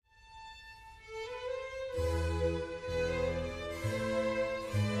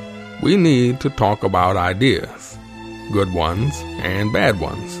We need to talk about ideas, good ones and bad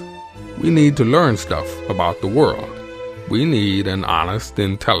ones. We need to learn stuff about the world. We need an honest,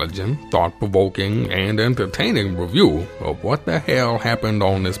 intelligent, thought-provoking, and entertaining review of what the hell happened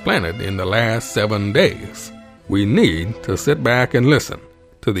on this planet in the last 7 days. We need to sit back and listen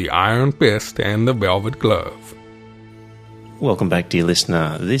to the Iron Fist and the Velvet Glove. Welcome back, dear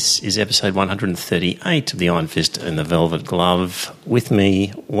listener. This is episode 138 of the Iron Fist and the Velvet Glove. With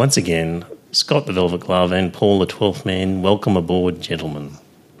me, once again, Scott the Velvet Glove and Paul the 12th Man. Welcome aboard, gentlemen.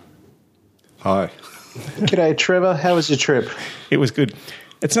 Hi. G'day, Trevor. How was your trip? It was good.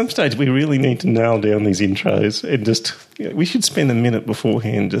 At some stage, we really need to nail down these intros and just, we should spend a minute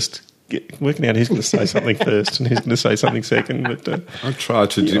beforehand just working out who's going to say something first and who's going to say something second. But I try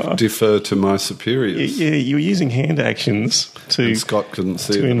to defer to my superiors. Yeah, you were using hand actions and Scott couldn't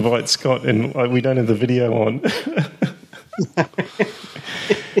see to them. Invite Scott, and we don't have the video on.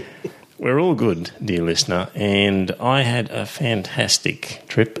 We're all good, dear listener, and I had a fantastic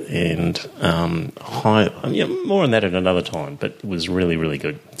trip, and more on that at another time, but it was really, really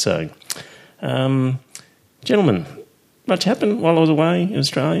good. So, gentlemen, much happened while I was away in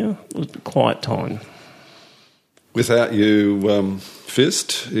Australia? It was a quiet time. Without you,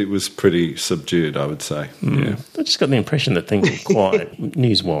 Fist, it was pretty subdued, I would say. Yeah. I just got the impression that things were quiet,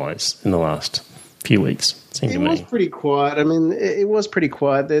 news-wise, in the last few weeks. It was pretty quiet. I mean, it was pretty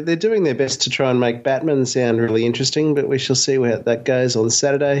quiet. They're doing their best to try and make Batman sound really interesting, but we shall see where that goes on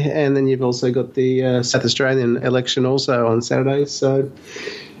Saturday. And then you've also got the South Australian election also on Saturday. So,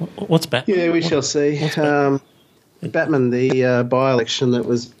 what's Batman? Yeah, we shall see. Batman, the by-election that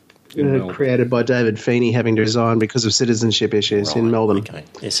was created by David Feeney having to resign because of citizenship issues in Melbourne. Okay.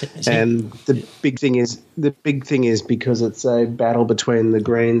 And the big thing is because it's a battle between the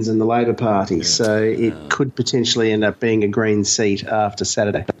Greens and the Labor Party, so it could potentially end up being a Green seat after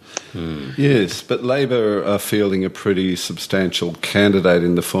Saturday. Yes, but Labor are fielding a pretty substantial candidate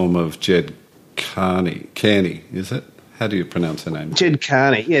in the form of Jed Carney. Carney, is it? How do you pronounce her name? Jed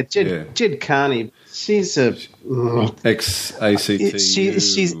Carney. Yeah, Jed Carney. She's a ex-ACTU.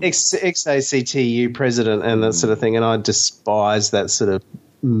 She's ex-ACTU president and that sort of thing, and I despise that sort of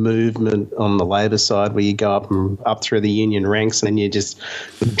movement on the Labor side where you go up through the union ranks and then you just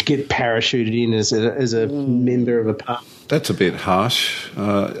get parachuted in as a member of a party. That's a bit harsh.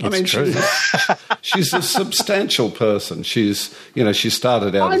 True. She's a substantial person. She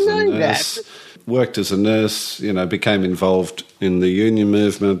started out as a nurse. Worked as a nurse, became involved in the union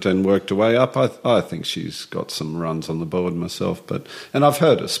movement and worked her way up. I think she's got some runs on the board myself, and I've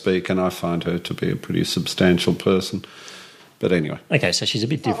heard her speak, and I find her to be a pretty substantial person. But anyway. Okay, so she's a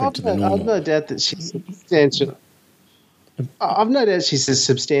bit different to the normal. I've no doubt that she's substantial. I've no doubt she's a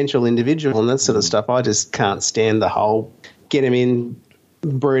substantial individual and that sort of stuff. I just can't stand the whole get him in,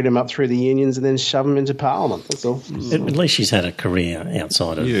 breed him up through the unions and then shove him into Parliament, that's all. At least she's had a career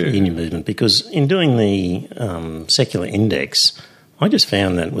outside of the union movement, because in doing the secular index, I just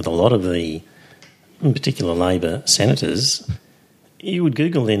found that with a lot of the, in particular Labor senators, you would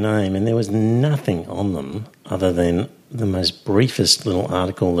Google their name and there was nothing on them other than the most briefest little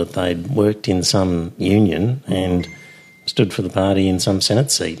article that they'd worked in some union and stood for the party in some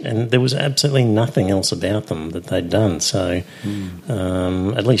Senate seat, and there was absolutely nothing else about them that they'd done. So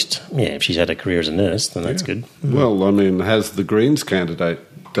at least, if she's had a career as a nurse, then that's good. Well, I mean, has the Greens candidate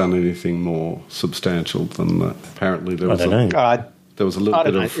done anything more substantial than that? Apparently there was a little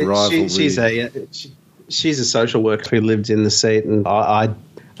bit of rivalry. She's a social worker who lived in the seat, and I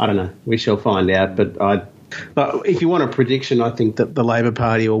don't know. We shall find out, but if you want a prediction, I think that the Labor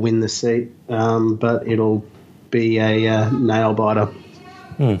Party will win the seat, but it'll be a nail biter.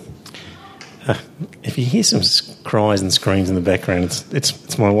 If you hear some cries and screams in the background,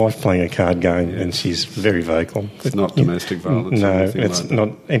 it's my wife playing a card game, and she's very vocal. It's not domestic violence. No, it's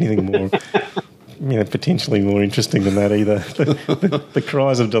not anything more. Potentially more interesting than that either. The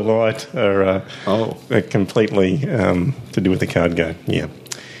cries of delight are completely to do with the card game. Yeah.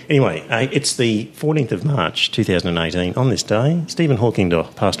 Anyway, it's the 14th of March 2018. On this day, Stephen Hawking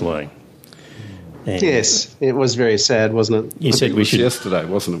passed away. And yes, it was very sad, wasn't it? You said we should yesterday,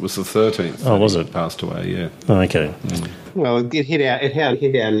 wasn't it? It was the 13th. Oh, was it? He passed away, yeah. Oh, okay. Well, it hit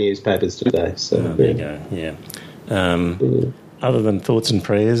our newspapers today. So there you go. Yeah. Other than thoughts and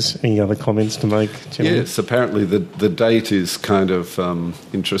prayers, any other comments to make, gentlemen? Yes, apparently the date is kind of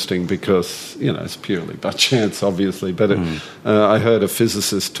interesting because, it's purely by chance, obviously. But I heard a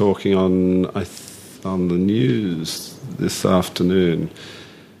physicist talking on the news this afternoon,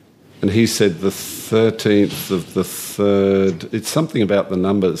 and he said the 13th of the 3rd, it's something about the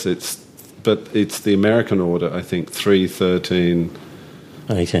numbers, but it's the American order, I think, 313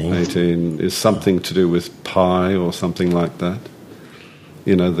 18 is something to do with pi or something like that.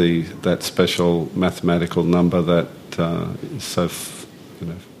 You know, that special mathematical number that is so,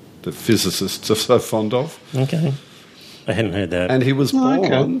 the physicists are so fond of. Okay. I hadn't heard that. And he was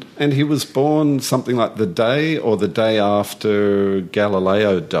born something like the day after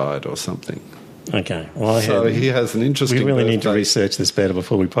Galileo died or something. Okay. Well, he has an interesting We really need to birthday. research this better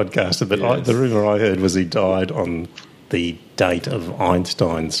before we podcast it, but Yes. the rumour I heard was he died on the date of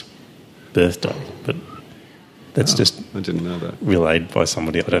Einstein's birthday, but that's just I didn't know that. relayed by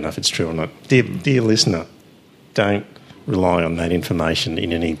somebody. I don't know if it's true or not. Dear listener, don't rely on that information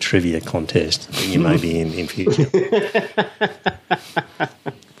in any trivia contest that you may be in future.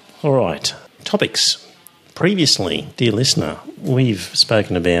 All right, topics. Previously, dear listener, we've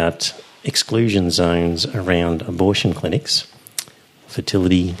spoken about exclusion zones around abortion clinics,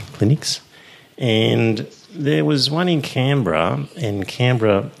 fertility clinics, and there was one in Canberra, and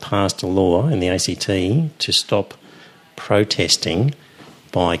Canberra passed a law in the ACT to stop protesting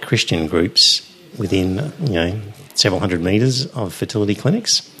by Christian groups within, several hundred metres of fertility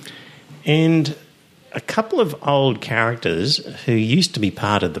clinics. And a couple of old characters who used to be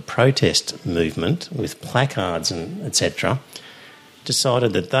part of the protest movement with placards and etc.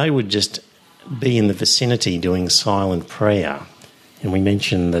 decided that they would just be in the vicinity doing silent prayer. And we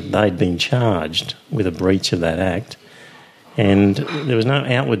mentioned that they'd been charged with a breach of that act. And there was no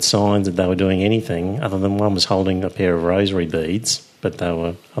outward signs that they were doing anything other than one was holding a pair of rosary beads, but they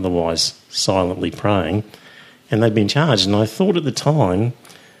were otherwise silently praying. And they'd been charged. And I thought at the time,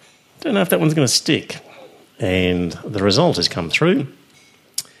 I don't know if that one's going to stick. And the result has come through.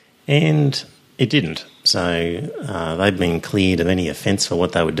 And it didn't. So they've been cleared of any offence for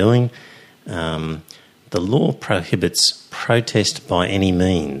what they were doing. The law prohibits protest by any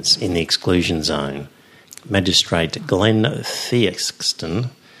means in the exclusion zone. Magistrate Glenn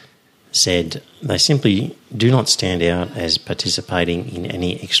Theaxton said they simply do not stand out as participating in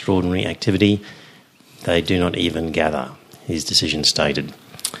any extraordinary activity. They do not even gather, his decision stated.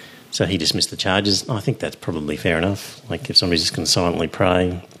 So he dismissed the charges. I think that's probably fair enough. Like, if somebody just can silently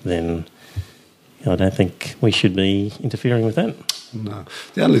pray, then I don't think we should be interfering with that. No.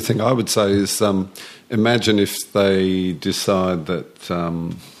 The only thing I would say is imagine if they decide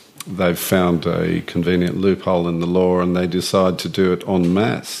that they've found a convenient loophole in the law and they decide to do it en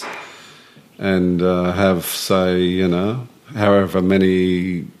masse and have, say, however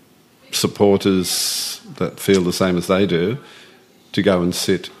many supporters that feel the same as they do to go and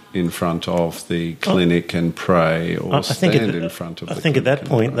sit in front of the clinic and pray or stand in front of the clinic. I think at that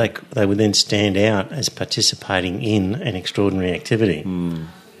point they would then stand out as participating in an extraordinary activity.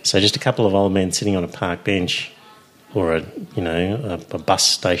 So just a couple of old men sitting on a park bench or a bus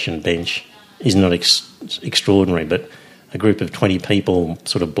station bench is not extraordinary, but a group of 20 people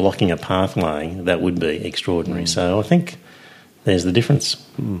sort of blocking a pathway, that would be extraordinary. So I think there's the difference.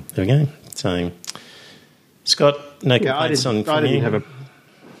 There we go. So, Scott, no complaints on from you?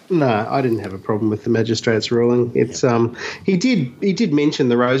 No, I didn't have a problem with the magistrate's ruling. It's he did mention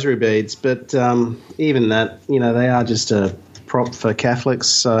the rosary beads, but even that, they are just a prop for Catholics,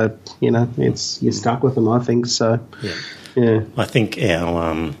 so you're stuck with them, I think. So yeah. I think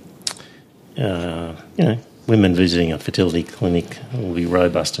our women visiting a fertility clinic will be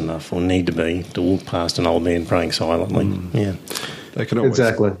robust enough, or need to be, to walk past an old man praying silently. Yeah. They can always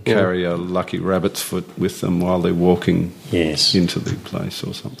carry a lucky rabbit's foot with them while they're walking into the place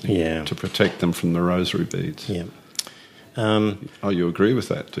or something to protect them from the rosary beads. Yeah. You agree with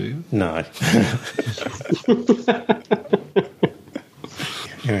that, do you? No.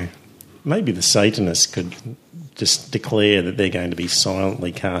 Maybe the Satanists could just declare that they're going to be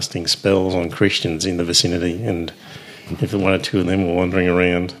silently casting spells on Christians in the vicinity, and if one or two of them were wandering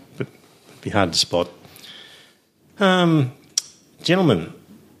around, but it'd be hard to spot. Gentlemen,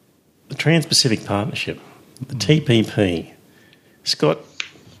 the Trans-Pacific Partnership, the TPP. Scott,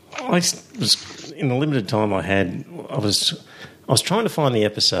 I was, in the limited time I had, I was trying to find the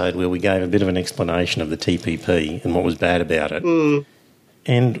episode where we gave a bit of an explanation of the TPP and what was bad about it.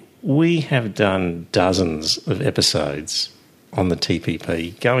 And we have done dozens of episodes on the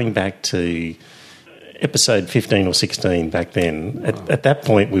TPP, going back to episode 15 or 16 back then. At that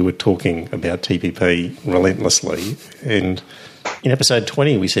point, we were talking about TPP relentlessly, and in episode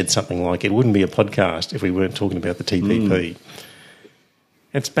 20, we said something like, it wouldn't be a podcast if we weren't talking about the TPP.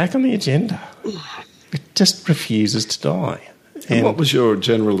 It's back on the agenda. It just refuses to die. And what was your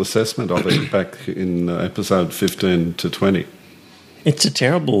general assessment of it back in episode 15 to 20? It's a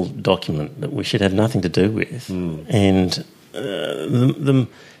terrible document that we should have nothing to do with. And the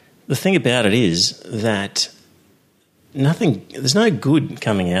thing about it is that there's no good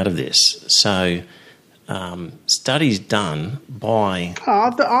coming out of this. So studies done by...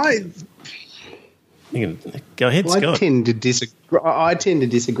 Go ahead, Scott. I tend to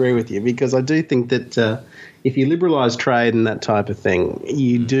disagree with you, because I do think that if you liberalise trade and that type of thing,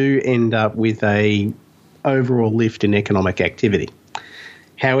 you do end up with a overall lift in economic activity.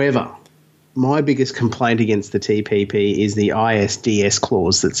 However, my biggest complaint against the TPP is the ISDS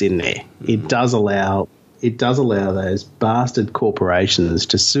clause that's in there. It does allow those bastard corporations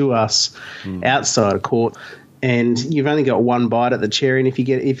to sue us outside of court. And you've only got one bite at the cherry, and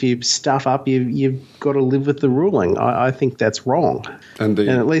if you stuff up, you've got to live with the ruling. I think that's wrong. And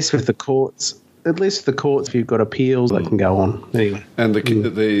at least with the courts, if you've got appeals, they can go on. Anyway. And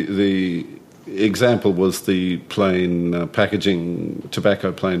the example was the tobacco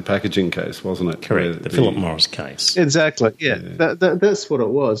plain packaging case, wasn't it? Correct. The Philip Morris case. Exactly. Yeah. That's what it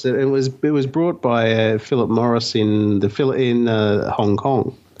was. It was brought by Philip Morris in Hong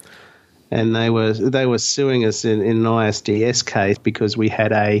Kong. And they were suing us in an ISDS case because we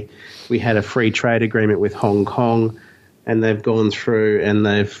had a free trade agreement with Hong Kong, and they've gone through and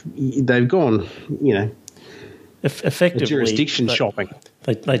they've gone, effectively jurisdiction shopping.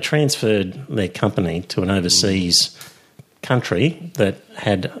 They transferred their company to an overseas country that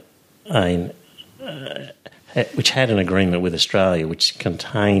which had an agreement with Australia, which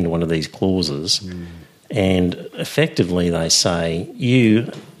contained one of these clauses, and effectively they say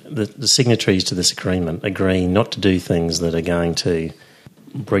the signatories to this agreement agree not to do things that are going to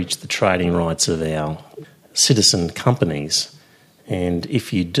breach the trading rights of our citizen companies. And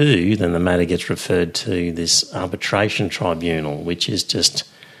if you do, then the matter gets referred to this arbitration tribunal, which is just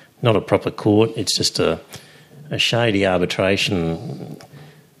not a proper court. It's just a shady arbitration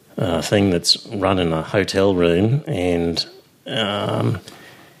thing that's run in a hotel room, and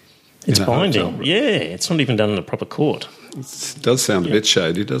it's binding. Yeah, it's not even done in a proper court. It does sound a bit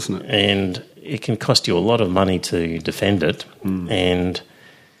shady, doesn't it? And it can cost you a lot of money to defend it. And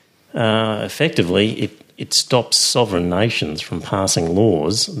effectively it stops sovereign nations from passing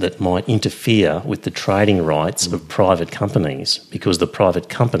laws that might interfere with the trading rights of private companies, because the private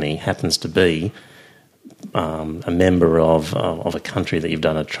company happens to be a member of a country that you've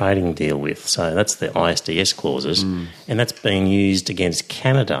done a trading deal with. So that's the ISDS clauses, and that's being used against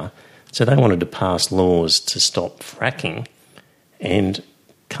Canada. So they wanted to pass laws to stop fracking, and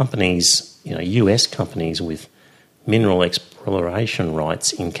companies, US companies with mineral exploration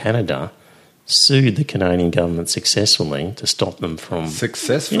rights in Canada sued the Canadian government successfully to stop them from...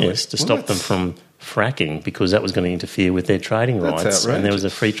 Successfully? Yes, to stop them from fracking, because that was going to interfere with their trading rights. Outrageous. And there was a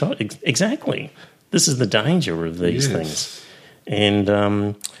free trial. Exactly. This is the danger of these things. And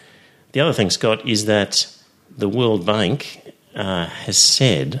the other thing, Scott, is that the World Bank has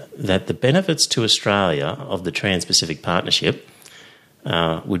said that the benefits to Australia of the Trans-Pacific Partnership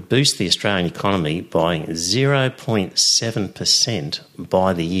would boost the Australian economy by 0.7%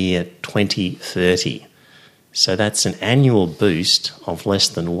 by the year 2030. So that's an annual boost of less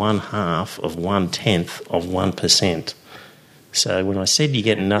than 0.1%. So when I said you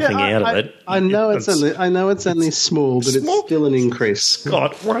get nothing out of it, I know it's only small, but it's still an increase.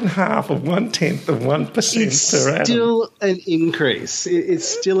 Scott, 0.1% of 1% It's per annum. still an increase. It's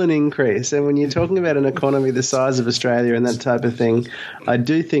still an increase, and when you're talking about an economy the size of Australia and that type of thing, I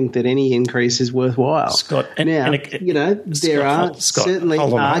do think that any increase is worthwhile. Scott, there are certainly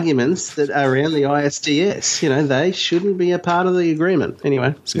arguments that are around the ISDS. They shouldn't be a part of the agreement.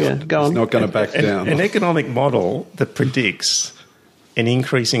 Anyway, go on. It's not going to back down. An economic model that predicts an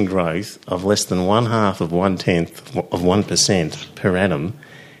increase in growth of less than 0.1% per annum,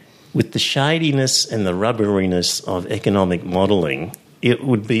 with the shadiness and the rubberiness of economic modelling, it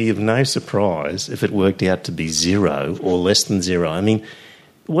would be of no surprise if it worked out to be zero or less than zero. I mean,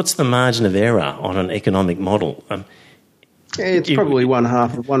 what's the margin of error on an economic model? It's probably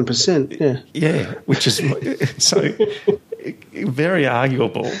 0.5%. Yeah. Yeah, which is so very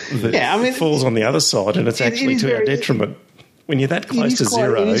arguable that it falls on the other side, and it's actually to our detriment. When you're that close to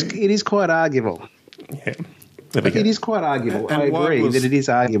zero... It is quite arguable. Yeah. It is quite arguable. I agree that it is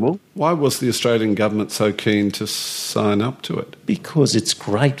arguable. Why was the Australian government so keen to sign up to it? Because it's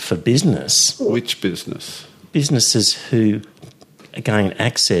great for business. Which business? Businesses who gain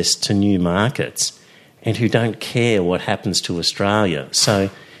access to new markets and who don't care what happens to Australia. So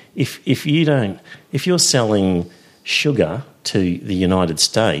if you're selling sugar to the United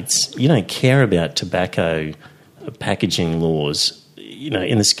States, you don't care about tobacco packaging laws.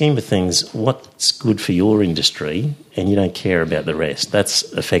 In the scheme of things, what's good for your industry, and you don't care about the rest. That's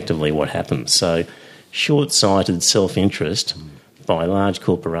effectively what happens. So short-sighted self-interest by large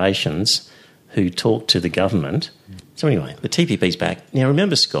corporations who talk to the government So anyway, the TPP's back. Now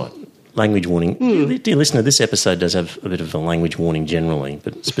remember, Scott, language warning. Dear listener, this episode does have a bit of a language warning generally,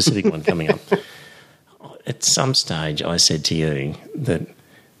 but a specific one coming up. At some stage I said to you that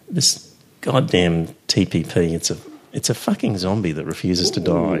this goddamn TPP, it's a fucking zombie that refuses to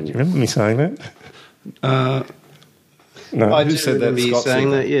die. Do you remember me saying that? No. I do remember you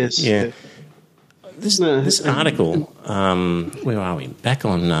saying that, yes. Yeah. This article, where are we? Back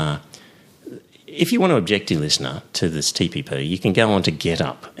on... if you want to object, dear listener, to this TPP, you can go on to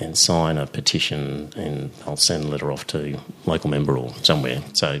GetUp and sign a petition, and I'll send a letter off to local member or somewhere.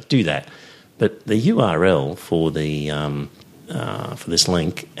 So do that. But the URL for the for this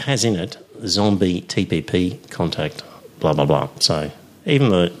link has in it zombie TPP contact blah blah blah. So even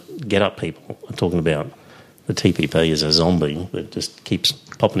the GetUp people are talking about the TPP as a zombie that just keeps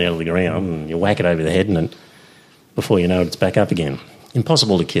popping out of the ground, and you whack it over the head, and then before you know it, it's back up again.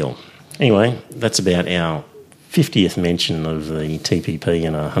 Impossible to kill. Anyway, that's about our 50th mention of the TPP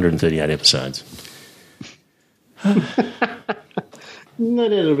in 138 episodes. No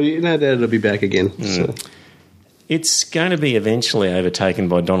doubt it'll be back again. So. It's going to be eventually overtaken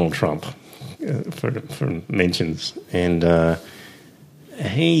by Donald Trump for mentions. And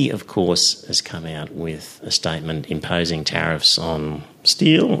he, of course, has come out with a statement imposing tariffs on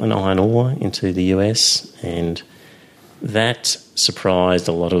steel and iron ore into the US, and that surprised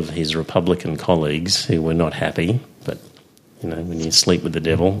a lot of his Republican colleagues who were not happy. But, you know, when you sleep with the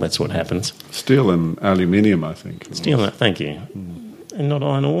devil, that's what happens. Steel and aluminium, I think. Steel, thank you. And not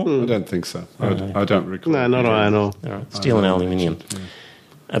iron ore? I don't think so. I don't recall. No, not iron ore. All right. Steel and aluminium. Yeah.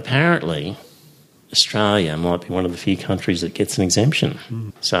 Apparently, Australia might be one of the few countries that gets an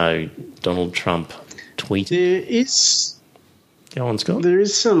exemption. So Donald Trump tweeted... There is... Go on, Scott. There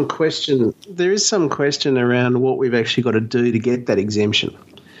is some question around what we've actually got to do to get that exemption.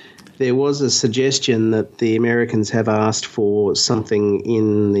 There was a suggestion that the Americans have asked for something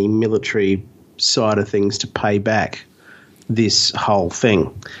in the military side of things to pay back this whole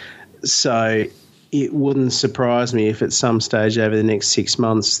thing. So it wouldn't surprise me if at some stage over the next 6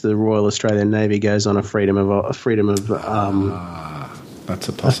 months the Royal Australian Navy goes on a freedom of that's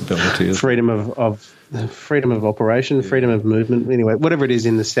a possibility. Freedom of operation, freedom of movement, anyway, whatever it is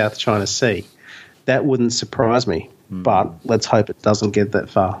in the South China Sea. That wouldn't surprise me, but let's hope it doesn't get that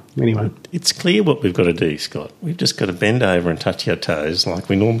far. Anyway. It's clear what we've got to do, Scott. We've just got to bend over and touch our toes like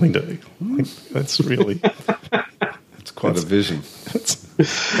we normally do. That's really... It's quite a vision.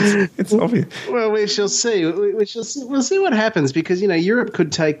 It's obvious. Well, we shall see. We'll see what happens because, you know, Europe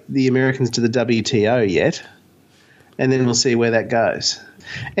could take the Americans to the WTO yet, and then we'll see where that goes.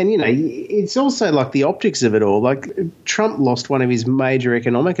 And, you know, it's also like the optics of it all. Like Trump lost one of his major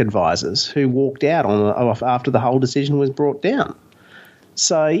economic advisors who walked out after the whole decision was brought down.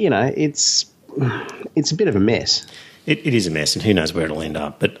 So, you know, it's a bit of a mess. It is a mess, and who knows where it'll end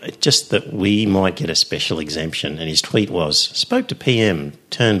up. But just that we might get a special exemption. And his tweet was, spoke to PM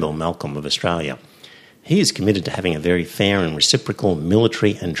Turnbull Malcolm of Australia. He is committed to having a very fair and reciprocal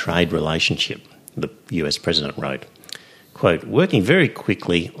military and trade relationship, the US president wrote. Quote, working very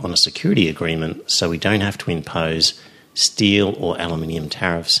quickly on a security agreement so we don't have to impose steel or aluminium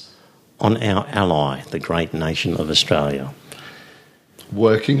tariffs on our ally, the great nation of Australia.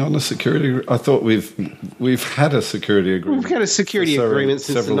 Working on a security... I thought we've had a security agreement. We've had a security agreement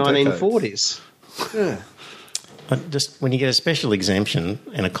since the 1940s. Yeah. Just when you get a special exemption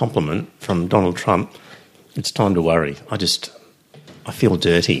and a compliment from Donald Trump, it's time to worry. I feel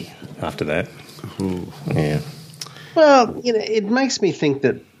dirty after that. Ooh. Yeah. Well, you know, it makes me think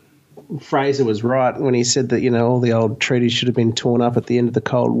that Fraser was right when he said that, you know, all the old treaties should have been torn up at the end of the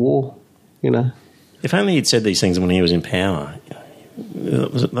Cold War, you know. If only he'd said these things when he was in power.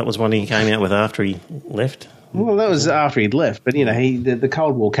 That was one he came out with after he left? Well, that was after he'd left, but, you know, the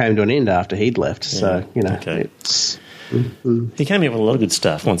Cold War came to an end after he'd left, so, you know. Okay. He came out with a lot of good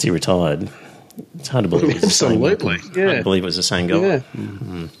stuff once he retired. It's hard to believe it was Absolutely, hard to believe it was the same guy.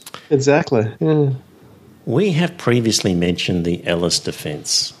 Yeah. Exactly, yeah. We have previously mentioned the Ellis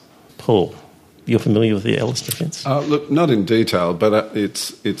defence. Paul, you're familiar with the Ellis defence? Look, not in detail, but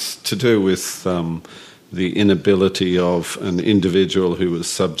it's to do with the inability of an individual who was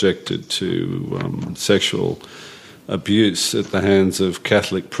subjected to sexual abuse at the hands of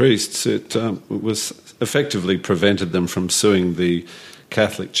Catholic priests. It was effectively prevented them from suing the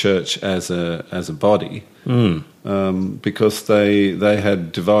Catholic Church as a body. Because they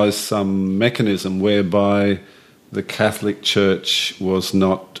had devised some mechanism whereby the Catholic Church was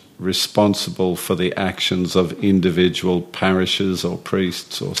not responsible for the actions of individual parishes or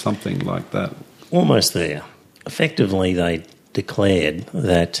priests or something like that. Almost there. Effectively, they declared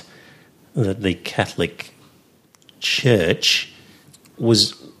that the Catholic Church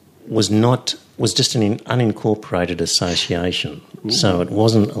was just an unincorporated association. Ooh. So it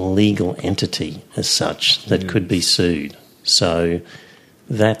wasn't a legal entity as such that could be sued. So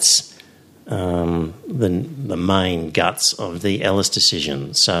that's the main guts of the Ellis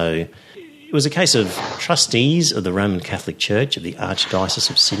decision. So it was a case of trustees of the Roman Catholic Church of the Archdiocese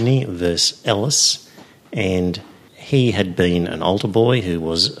of Sydney versus Ellis, and he had been an altar boy who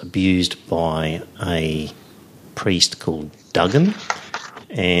was abused by a priest called Duggan,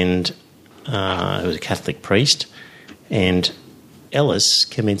 and he was a Catholic priest, and Ellis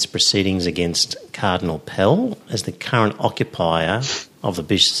commenced proceedings against Cardinal Pell as the current occupier of the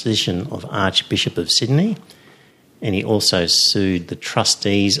position of Archbishop of Sydney, and he also sued the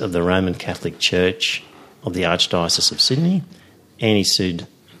trustees of the Roman Catholic Church of the Archdiocese of Sydney, and he sued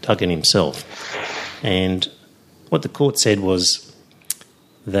Duggan himself. And what the court said was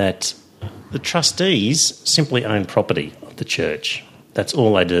that the trustees simply own property of the church. That's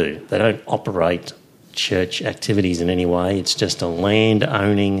all they do. They don't operate church activities in any way. It's just a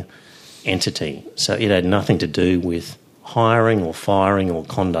land-owning entity. So it had nothing to do with hiring or firing or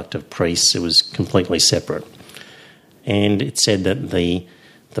conduct of priests. It was completely separate. And it said that the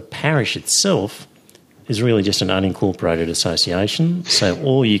parish itself is really just an unincorporated association. So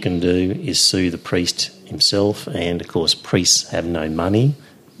all you can do is sue the priest himself, and of course priests have no money,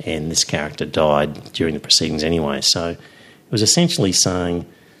 and this character died during the proceedings anyway. So it was essentially saying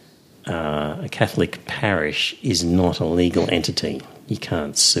a Catholic parish is not a legal entity. You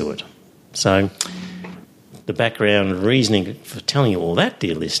can't sue it. So the background reasoning for telling you all that,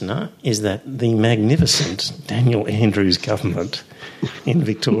 dear listener, is that the magnificent Daniel Andrews government in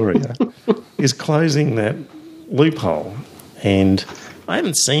Victoria is closing that loophole. And I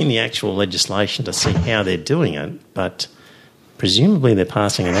haven't seen the actual legislation to see how they're doing it, but presumably they're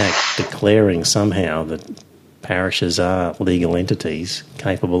passing an act declaring somehow that parishes are legal entities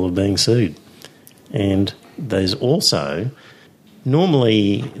capable of being sued. And there's also,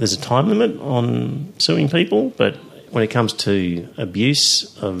 normally there's a time limit on suing people, but when it comes to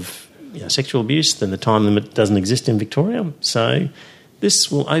abuse of sexual abuse, then the time limit doesn't exist in Victoria. So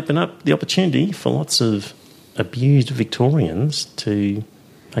this will open up the opportunity for lots of abused Victorians to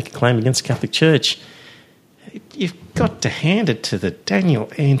make a claim against the Catholic Church. You've got to hand it to the Daniel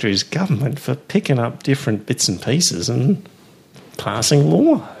Andrews government for picking up different bits and pieces and passing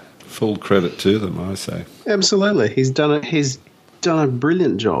law. Full credit to them, I say. Absolutely. He's done a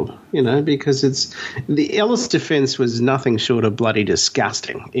brilliant job, because it's the Ellis defence was nothing short of bloody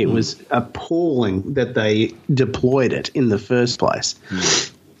disgusting. It was appalling that they deployed it in the first place.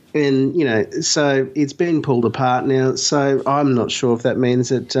 And, so it's been pulled apart now. So I'm not sure if that means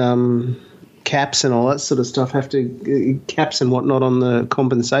that caps and all that sort of stuff caps and whatnot on the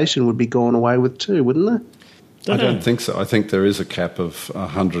compensation would be gone away with too, wouldn't they? I don't think so. I think there is a cap of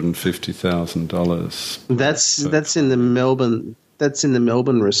 $150,000. That's in the Melbourne. That's in the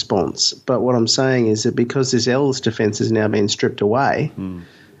Melbourne response. But what I'm saying is that because this Ellis defence has now been stripped away,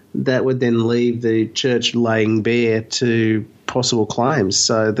 that would then leave the church laying bare to possible claims.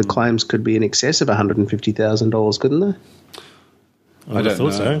 So the claims could be in excess of $150,000, couldn't they? I don't know.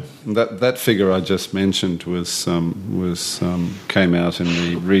 So. That figure I just mentioned was came out in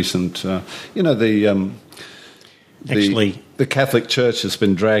the recent. The Catholic Church has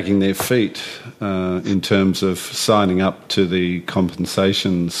been dragging their feet in terms of signing up to the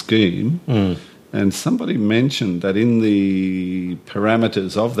compensation scheme, and somebody mentioned that in the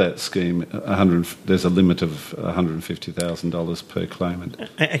parameters of that scheme, there's a limit of $150,000 per claimant.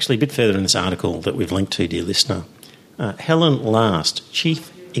 Actually, a bit further in this article that we've linked to, dear listener, Helen Last,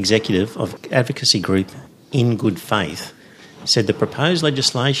 Chief Executive of advocacy group In Good Faith, said the proposed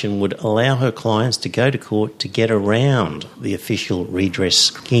legislation would allow her clients to go to court to get around the official redress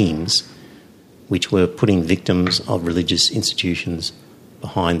schemes which were putting victims of religious institutions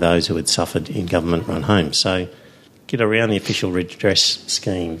behind those who had suffered in government-run homes. So get around the official redress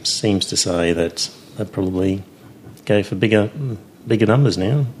scheme seems to say that they'd probably go for bigger numbers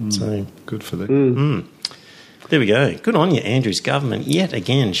now. So good for them. There we go. Good on you, Andrews government, yet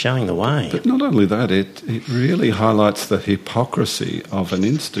again showing the way. But not only that, it really highlights the hypocrisy of an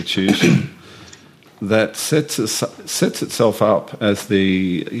institution that sets itself up as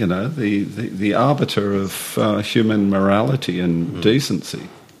the arbiter of human morality and decency.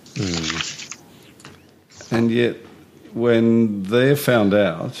 And yet, when they're found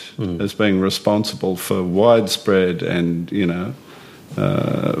out as being responsible for widespread and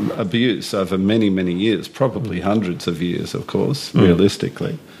abuse over many, many years, probably hundreds of years, of course,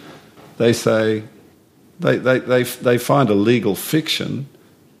 realistically, they say they find a legal fiction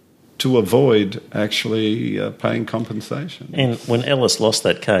to avoid actually paying compensation. And when Ellis lost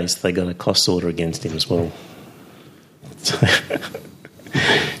that case, they got a cost order against him as well.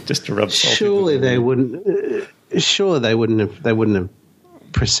 Just to rub salt. Surely they wouldn't. They wouldn't have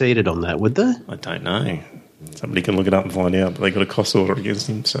proceeded on that, would they? I don't know. Somebody can look it up and find out. But they got a cost order against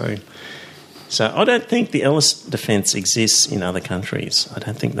him. So I don't think the Ellis defence exists in other countries. I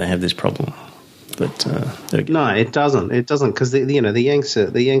don't think they have this problem. But no, it doesn't. It doesn't, because the Yanks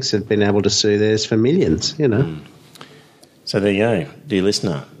have been able to sue theirs for millions. So there you go, dear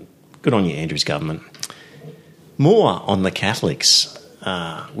listener. Good on you, Andrew's government. More on the Catholics.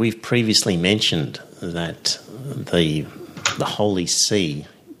 We've previously mentioned that the Holy See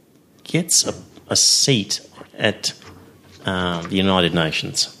gets a seat at the United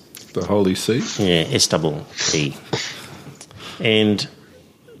Nations. The Holy See? Yeah, SEE. And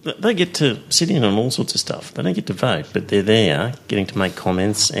they get to sit in on all sorts of stuff. They don't get to vote, but they're there getting to make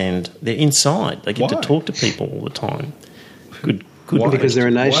comments, and they're inside. They get to talk to people all the time. Good. Why? Because they're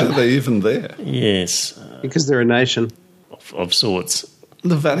a nation. Why are they even there? Yes. Because they're a nation. Of sorts.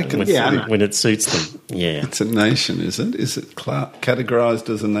 The Vatican City. When it suits them, yeah. It's a nation, is it? Is it categorised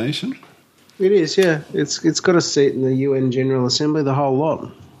as a nation? It is, yeah. It's got a seat in the UN General Assembly, the whole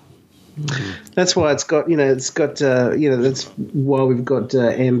lot. That's why that's why we've got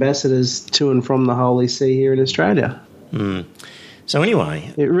ambassadors to and from the Holy See here in Australia. So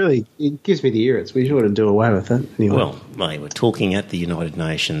anyway, it gives me the irrits. We ought to do away with it. Anyway. Well, they were talking at the United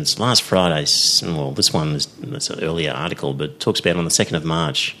Nations last Friday. Well, this one is an earlier article, but talks about on the 2nd of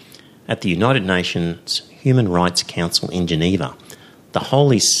March at the United Nations Human Rights Council in Geneva. The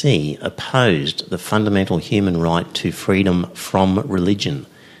Holy See opposed the fundamental human right to freedom from religion,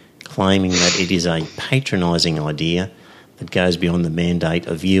 claiming that it is a patronising idea that goes beyond the mandate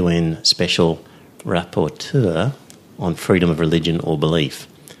of UN Special Rapporteur on freedom of religion or belief.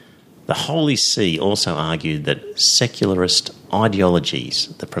 The Holy See also argued that secularist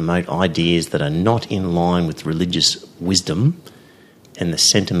ideologies that promote ideas that are not in line with religious wisdom and the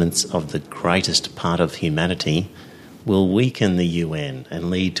sentiments of the greatest part of humanity will weaken the UN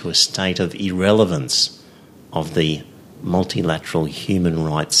and lead to a state of irrelevance of the multilateral human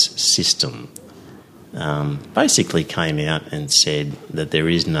rights system. Basically came out and said that there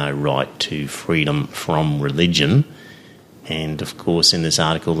is no right to freedom from religion. And, of course, in this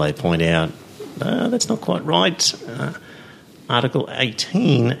article they point out that's not quite right. Article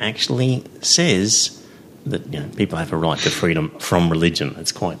 18 actually says that people have a right to freedom from religion.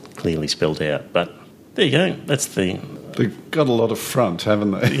 It's quite clearly spelled out. But there you go. That's the... They've got a lot of front,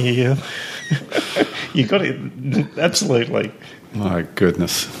 haven't they? Yeah. You got it. Absolutely. My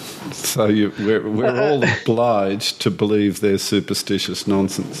goodness. So we're all obliged to believe their superstitious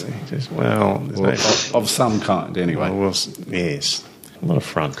nonsense. Of some kind, anyway. Well, yes. A lot of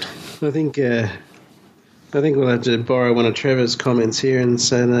front. I think we'll have to borrow one of Trevor's comments here and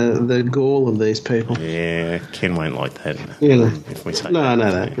say the gall of these people. Yeah, Ken won't like that. If we say no,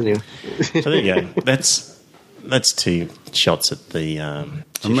 that. Anyway. So there you go. That's two shots at the... and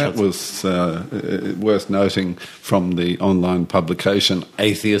that was worth noting from the online publication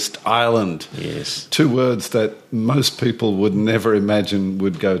Atheist Island. Yes. 2 words that most people would never imagine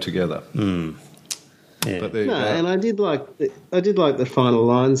would go together. Yeah. But and I did like the final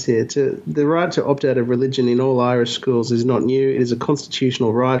lines here. The right to opt out of religion in all Irish schools is not new. It is a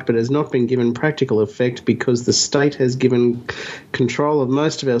constitutional right, but has not been given practical effect because the state has given control of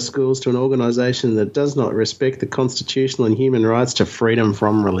most of our schools to an organisation that does not respect the constitutional and human rights to freedom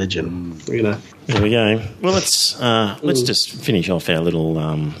from religion. There we go. Well, let's just finish off our little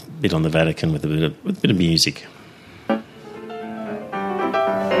bit on the Vatican with a bit of music.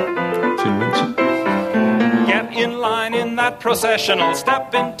 In line in that processional,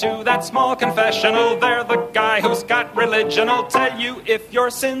 step into that small confessional. They're the guy who's got religion. I'll tell you if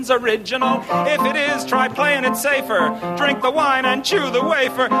your sin's original. If it is, try playing it safer. Drink the wine and chew the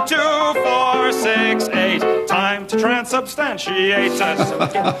wafer. 2, 4, 6, 8. Time to transubstantiate. So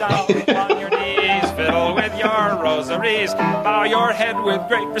get down on your knees, fiddle with your rosaries, bow your head with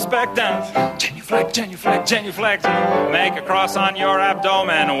great respect and genuflect, genuflect, genuflect. Make a cross on your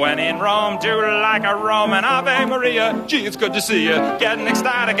abdomen. When in Rome, do like a Roman. Ave Maria, gee, it's good to see you. Getting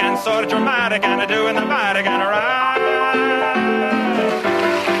ecstatic and sort of dramatic and doing the Vatican right.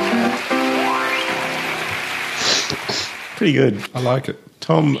 Pretty good. I like it.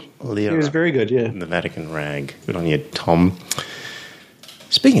 Tom Lehrer. It was very good, yeah. The Vatican rag. Good on you, Tom.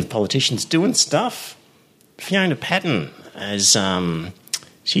 Speaking of politicians doing stuff, Fiona Patten, as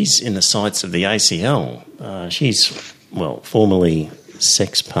she's in the sights of the ACL. She's, formerly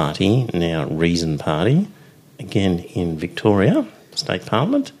Sex Party, now Reason Party, again in Victoria, State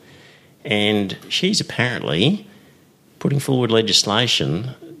Parliament. And she's apparently putting forward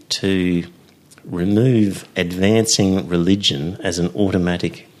legislation to remove advancing religion as an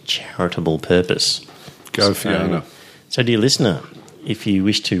automatic charitable purpose. Go Fiona. So, dear listener, if you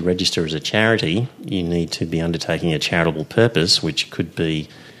wish to register as a charity, you need to be undertaking a charitable purpose, which could be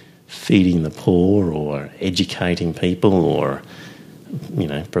feeding the poor or educating people or,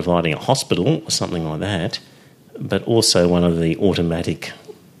 providing a hospital or something like that. But also one of the automatic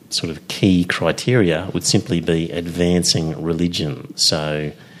sort of key criteria would simply be advancing religion.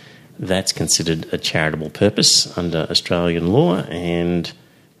 So that's considered a charitable purpose under Australian law, and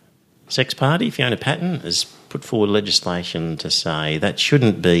Sex Party, Fiona Patten, has put forward legislation to say that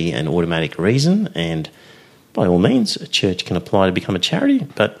shouldn't be an automatic reason, and by all means a church can apply to become a charity,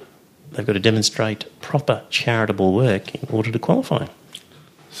 but they've got to demonstrate proper charitable work in order to qualify.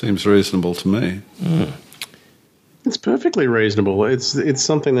 Seems reasonable to me. It's perfectly reasonable. It's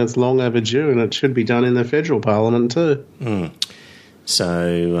something that's long overdue, and it should be done in the federal parliament too.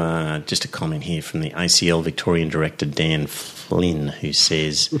 So, just a comment here from the ACL Victorian Director Dan Flynn, who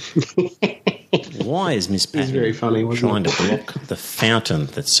says, "Why is Miss Patten trying to block the fountain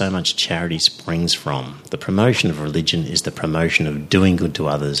that so much charity springs from? The promotion of religion is the promotion of doing good to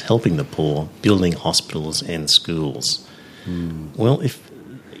others, helping the poor, building hospitals and schools." Well,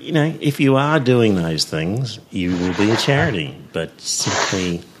 if you are doing those things, you will be a charity, but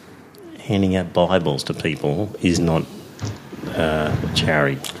simply handing out Bibles to people is not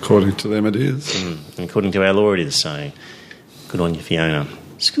charity. According to them it is. According to our law it is, so good on you, Fiona.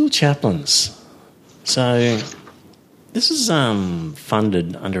 School chaplains. So this is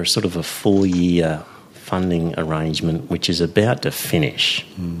funded under a sort of a 4-year funding arrangement which is about to finish.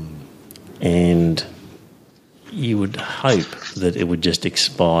 And you would hope that it would just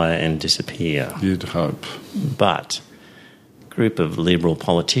expire and disappear. You'd hope. But a group of Liberal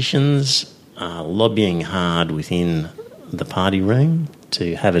politicians are lobbying hard within the party room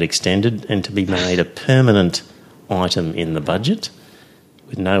to have it extended and to be made a permanent item in the budget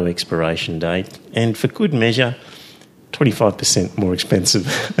with no expiration date, and for good measure, 25% more expensive.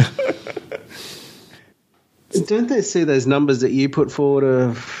 Don't they see those numbers that you put forward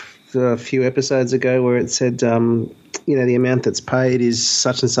a few episodes ago where it said, the amount that's paid is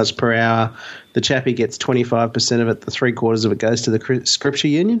such and such per hour. The chappie gets 25% of it, the 3/4 of it goes to the Scripture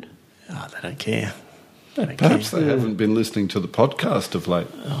Union? Oh, they don't care. Perhaps they haven't been listening to the podcast of late.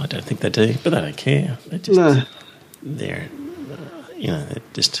 Oh, I don't think they do, but they don't care. They're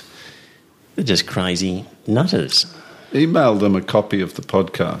just crazy nutters. Email them a copy of the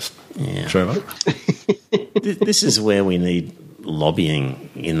podcast, Trevor. This is where we need lobbying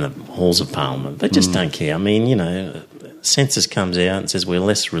in the halls of Parliament. They just don't care. I mean, census comes out and says we're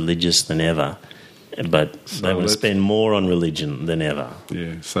less religious than ever, but they want to spend more on religion than ever.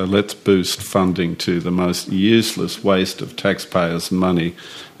 Yeah, so let's boost funding to the most useless waste of taxpayers' money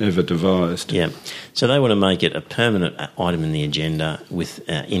ever devised. Yeah, so they want to make it a permanent item in the agenda with,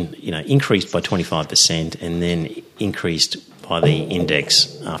 increased by 25% and then increased by the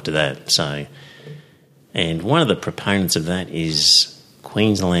index after that. So, and one of the proponents of that is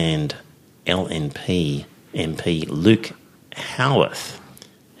Queensland LNP MP Luke Howarth,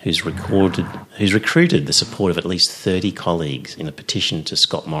 who's recruited the support of at least 30 colleagues in a petition to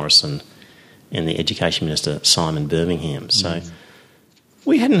Scott Morrison and the Education Minister Simon Birmingham. So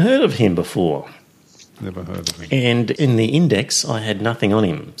we hadn't heard of him before. Never heard of him. And in the index, I had nothing on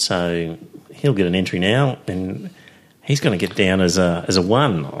him. So he'll get an entry now, and he's going to get down as a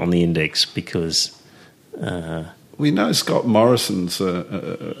 1 on the index because... we know Scott Morrison's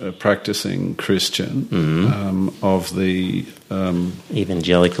a practising Christian of the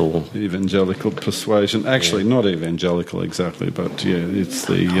evangelical persuasion. Actually, not evangelical exactly, but it's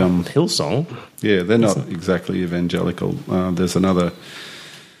the Hillsong. Yeah, they're not exactly evangelical. There's another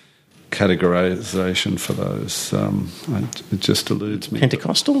categorisation for those. It just eludes me.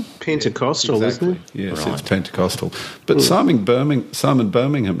 Pentecostal, exactly. Isn't it? Yes, right. It's Pentecostal. But Simon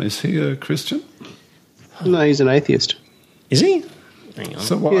Birmingham, is he a Christian? No, he's an atheist. Is he? Hang on.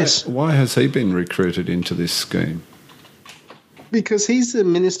 So why has he been recruited into this scheme? Because he's the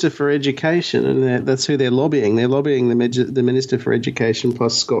Minister for Education, and that's who they're lobbying. They're lobbying the Minister for Education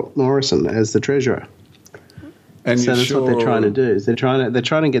plus Scott Morrison as the Treasurer. And so that's what they're trying to do. Is they're trying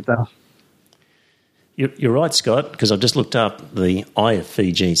to get the... You're right, Scott, because I've just looked up the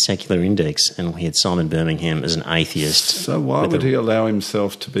IFVG Secular Index, and we had Simon Birmingham as an atheist. So why would he allow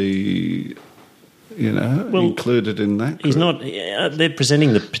himself to be... included in that group? He's not. They're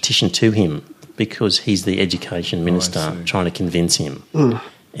presenting the petition to him because he's the education minister, trying to convince him.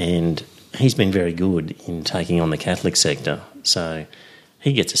 And he's been very good in taking on the Catholic sector. So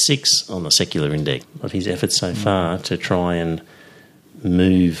He gets a 6 on the secular index of his efforts so far to try and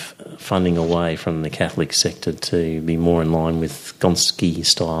move funding away from the Catholic sector to be more in line with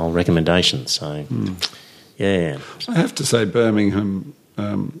Gonski-style recommendations. So, yeah. I have to say Birmingham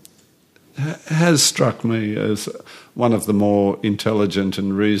has struck me as one of the more intelligent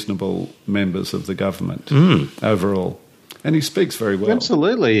and reasonable members of the government overall. And he speaks very well.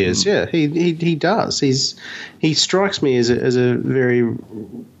 Absolutely he is, yeah. He does. He strikes me as a very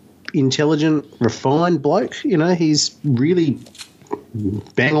intelligent, refined bloke. You know, he's really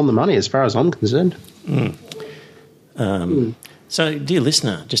bang on the money as far as I'm concerned. So, dear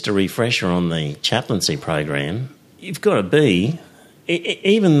listener, just a refresher on the chaplaincy program, you've got to be,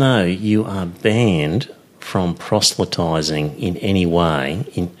 even though you are banned from proselytising in any way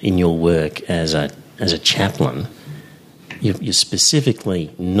in your work as a chaplain, you're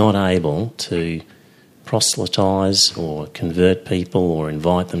specifically not able to proselytise or convert people or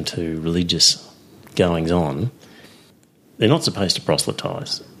invite them to religious goings-on. They're not supposed to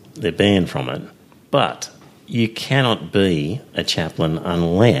proselytise. They're banned from it. But you cannot be a chaplain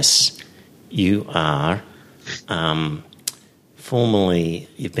unless you are formally,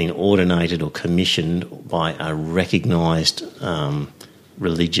 you've been ordinated or commissioned by a recognised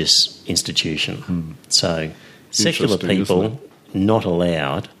religious institution. So secular people not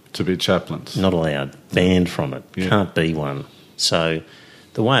allowed to be chaplains. Not allowed. Banned from it. Yeah. Can't be one. So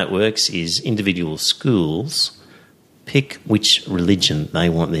the way it works is individual schools pick which religion they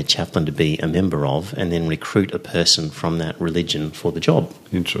want their chaplain to be a member of and then recruit a person from that religion for the job.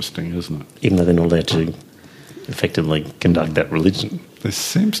 Interesting, isn't it? Even though they're not allowed to effectively conduct that religion. There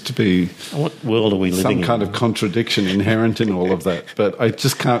seems to be what world are we living in? Some kind of contradiction inherent in all of that, but I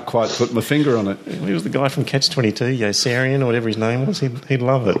just can't quite put my finger on it. He was the guy from Catch-22, Yosarian or whatever his name was. He'd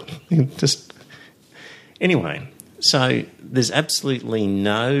love it. Anyway, so there's absolutely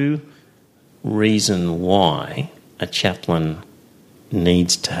no reason why a chaplain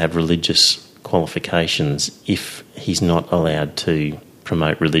needs to have religious qualifications if he's not allowed to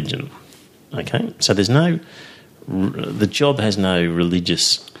promote religion. Okay? So the job has no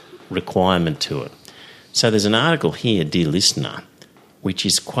religious requirement to it. So there's an article here, dear listener, which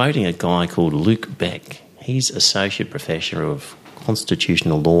is quoting a guy called Luke Beck. He's Associate Professor of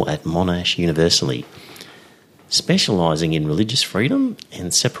Constitutional Law at Monash University, specialising in religious freedom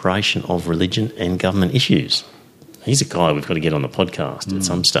and separation of religion and government issues. He's a guy we've got to get on the podcast at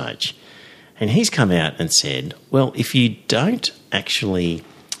some stage. And he's come out and said, well, if you don't actually...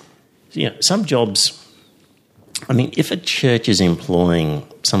 some jobs... I mean, if a church is employing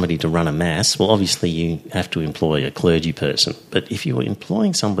somebody to run a mass, well, obviously you have to employ a clergy person. But if you're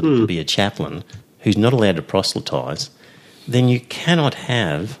employing somebody to be a chaplain who's not allowed to proselytise, then you cannot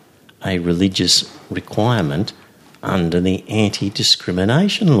have a religious requirement under the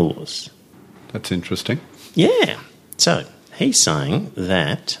anti-discrimination laws. That's interesting. Yeah. So he's saying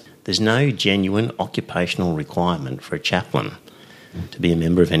that there's no genuine occupational requirement for a chaplain to be a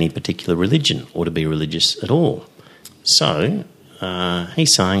member of any particular religion or to be religious at all. So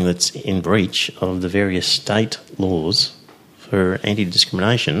he's saying that's in breach of the various state laws for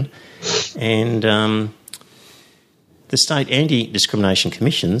anti-discrimination, and the state anti-discrimination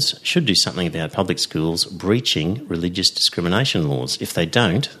commissions should do something about public schools breaching religious discrimination laws. If they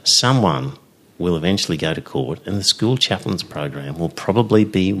don't, someone will eventually go to court and the school chaplains program will probably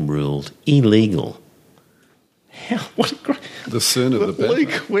be ruled illegal. What a great... The sooner the better.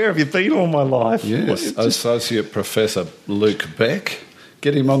 Luke, where have you been all my life? Yes, Associate Professor Luke Beck.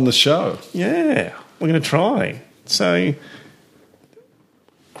 Get him on the show. Yeah, we're going to try. So,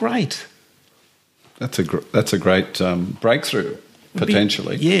 great. That's a great breakthrough,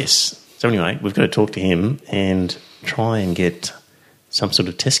 potentially. Yes. So anyway, we've got to talk to him and try and get some sort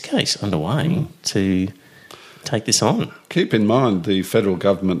of test case underway to take this on. Keep in mind the federal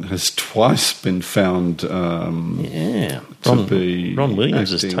government has twice been found Ron Williams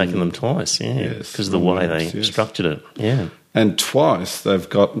has taken them twice, because of the way they structured it. Yeah. And twice they've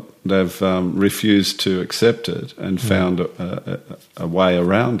refused to accept it and found a way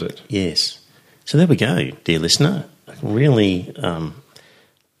around it. Yes. So there we go, dear listener. Really,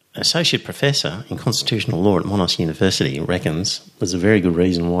 Associate Professor in Constitutional Law at Monash University reckons there's a very good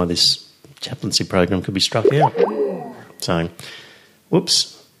reason why this chaplaincy program could be struck out. So,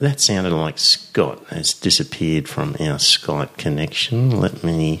 whoops, that sounded like Scott has disappeared from our Skype connection.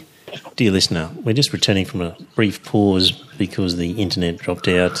 Dear listener, we're just returning from a brief pause because the internet dropped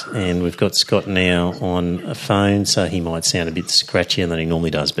out, and we've got Scott now on a phone, so he might sound a bit scratchier than he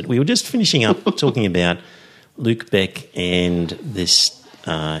normally does. But we were just finishing up talking about Luke Beck and this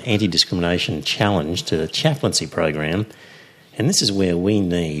anti-discrimination challenge to the chaplaincy program. And this is where we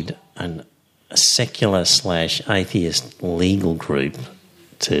need a secular/atheist legal group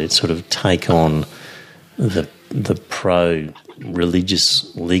to sort of take on the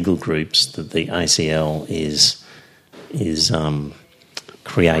pro-religious legal groups that the ACL is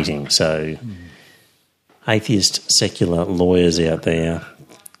creating. So atheist secular lawyers out there,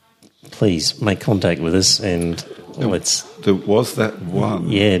 please make contact with us and let's... There was that one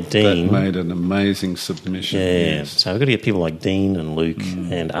Dean. That made an amazing submission. Yeah, yes. So we've got to get people like Dean and Luke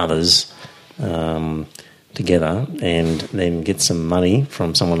and others together and then get some money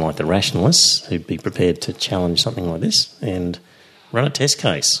from someone like the Rationalists who'd be prepared to challenge something like this and run a test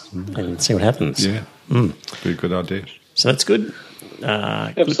case and see what happens. Yeah, be a good idea. So that's good.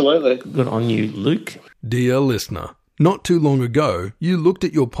 Absolutely. Good on you, Luke. Dear listener, not too long ago, you looked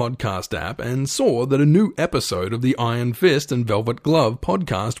at your podcast app and saw that a new episode of the Iron Fist and Velvet Glove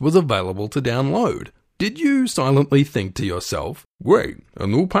podcast was available to download. Did you silently think to yourself, great, a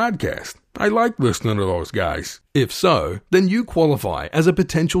new podcast. I like listening to those guys. If so, then you qualify as a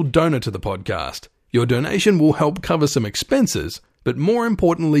potential donor to the podcast. Your donation will help cover some expenses, but more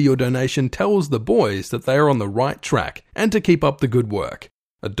importantly, your donation tells the boys that they are on the right track and to keep up the good work.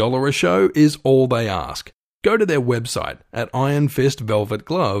 $1 a show is all they ask. Go to their website at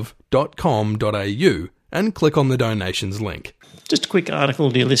ironfistvelvetglove.com.au and click on the donations link. Just a quick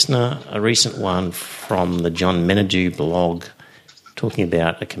article, dear listener, a recent one from the John Menadue blog talking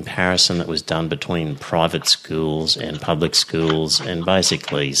about a comparison that was done between private schools and public schools and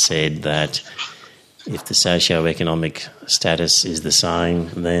basically said that if the socio-economic status is the same,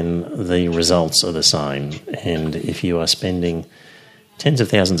 then the results are the same. And if you are spending tens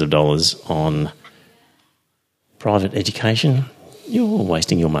of thousands of dollars on private education, you're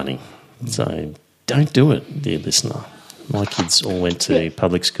wasting your money. So don't do it, dear listener. My kids all went to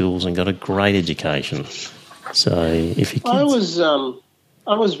public schools and got a great education. So if your kids...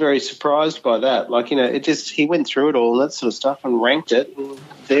 I was very surprised by that. Like, he went through it all and that sort of stuff and ranked it, and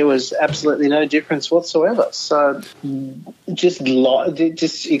there was absolutely no difference whatsoever. So it just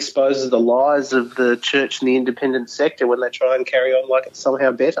exposes the lies of the church and the independent sector when they try and carry on like it's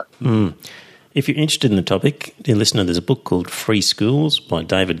somehow better. If you're interested in the topic, dear listener, there's a book called Free Schools by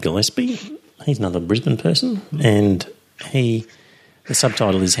David Gillespie. He's another Brisbane person, and the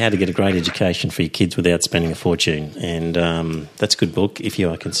subtitle is How to Get a Great Education for Your Kids Without Spending a Fortune. And that's a good book if you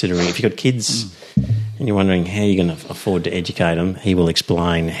are considering, if you've got kids and you're wondering how you're going to afford to educate them, he will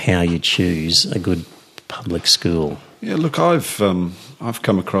explain how you choose a good public school. Yeah, look, I've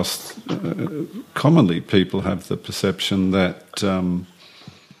come across, commonly people have the perception that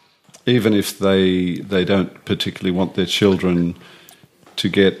even if they don't particularly want their children to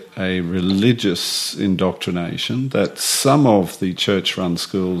get a religious indoctrination, that some of the church-run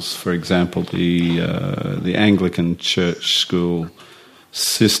schools, for example, the Anglican church school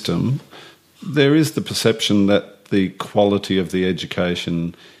system, there is the perception that the quality of the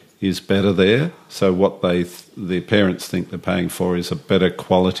education is better there. So what the parents think they're paying for is a better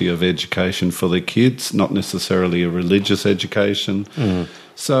quality of education for their kids, not necessarily a religious education.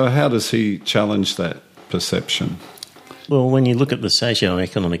 So how does he challenge that perception? Well, when you look at the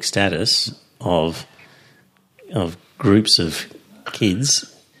socio-economic status of groups of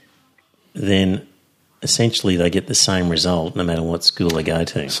kids, then essentially they get the same result no matter what school they go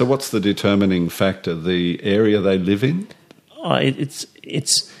to. So what's the determining factor? The area they live in? It's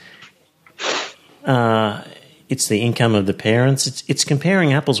the income of the parents. It's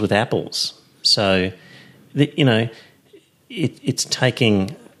comparing apples with apples. So, it's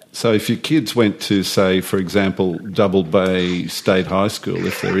taking... So if your kids went to, say, for example, Double Bay State High School,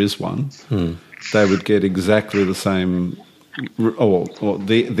 if there is one, they would get exactly the same, or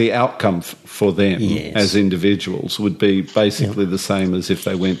the outcome for them as individuals would be basically the same as if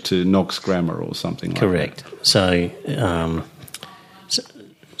they went to Knox Grammar or something like that. Correct. So,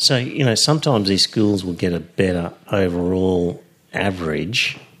 sometimes these schools will get a better overall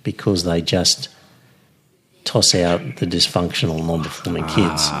average because they just toss out the dysfunctional, non-performing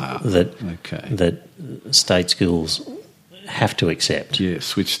kids that state schools have to accept.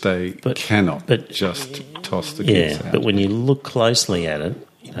 Yes, which they cannot just toss the kids out. But when you look closely at it,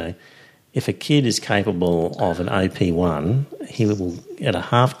 if a kid is capable of an AP1, he will, at a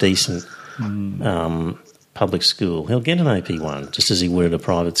half-decent public school, he'll get an AP1 just as he would at a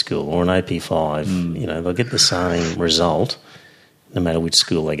private school, or an AP5. They'll get the same result no matter which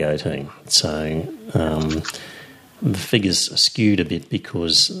school they go to. So the figures are skewed a bit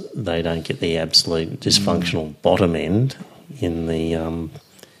because they don't get the absolute dysfunctional bottom end in the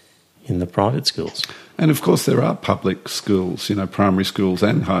private schools. And of course there are public schools, primary schools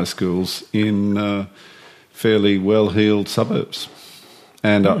and high schools in fairly well-heeled suburbs.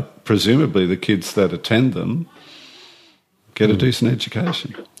 And presumably the kids that attend them get a decent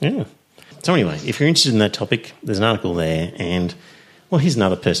education. Yeah. So anyway, if you're interested in that topic, there's an article there. And, well, here's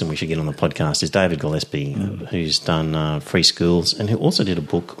another person we should get on the podcast is David Gillespie, who's done Free Schools and who also did a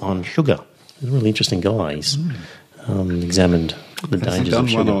book on sugar. He's a really interesting guy. He's examined the dangers of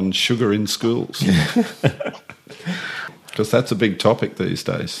sugar. Done one on sugar in schools. Because that's a big topic these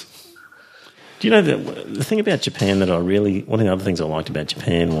days. Do you know the thing about Japan that one of the other things I liked about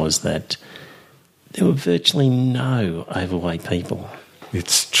Japan was that there were virtually no overweight people.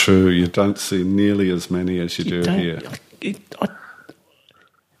 It's true. You don't see nearly as many as you do here.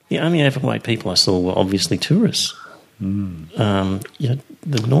 The only overweight people I saw were obviously tourists. The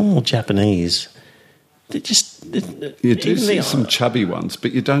normal Japanese, you do see some chubby ones,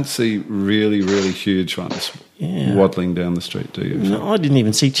 but you don't see really, really huge ones waddling down the street, do you? No, I didn't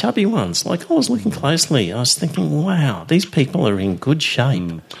even see chubby ones. Like, I was looking closely. I was thinking, wow, these people are in good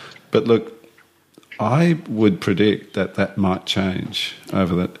shape. But look, I would predict that might change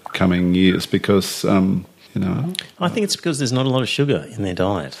over the coming years because, I think it's because there's not a lot of sugar in their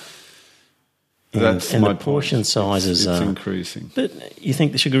diet. And the portion sizes are increasing. But you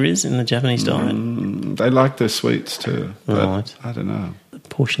think the sugar is in the Japanese diet? They like their sweets too. Right. I don't know. The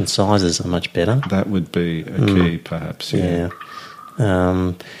portion sizes are much better. That would be a key, perhaps. Yeah.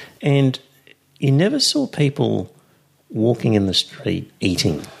 And you never saw people walking in the street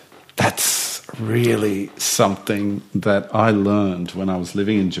eating. That's really something that I learned when I was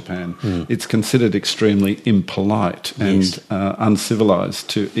living in Japan. It's considered extremely impolite and uncivilized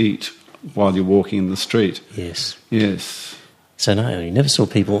to eat while you're walking in the street. Yes. So no, you never saw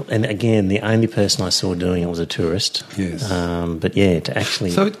people, and again, the only person I saw doing it was a tourist. Yes. But to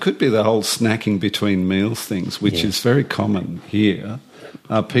actually... So it could be the whole snacking between meals things, which is very common here.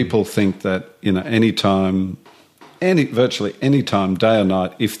 People think that, virtually any time, day or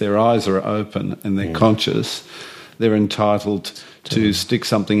night, if their eyes are open and they're conscious, they're entitled to stick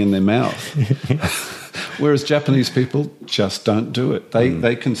something in their mouth. Whereas Japanese people just don't do it.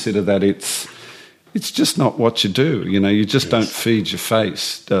 They consider that it's just not what you do. You just don't feed your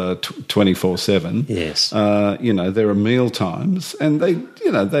face 24/7. Yes. There are meal times, and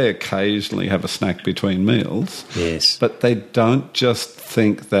they occasionally have a snack between meals. Yes. But they don't just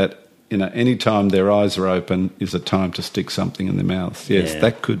think that any time their eyes are open is a time to stick something in their mouth. Yes,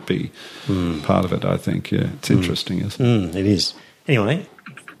 that could be part of it, I think. Yeah, it's interesting, isn't it? It is. Anyway,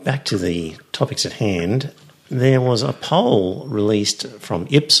 back to the topics at hand. There was a poll released from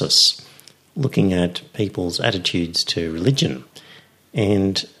Ipsos looking at people's attitudes to religion.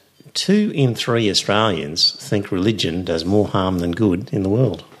 And 2 in 3 Australians think religion does more harm than good in the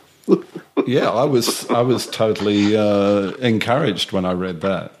world. Yeah, I was totally encouraged when I read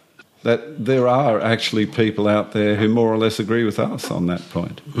that there are actually people out there who more or less agree with us on that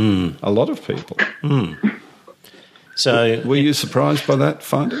point. A lot of people. So, were you surprised by that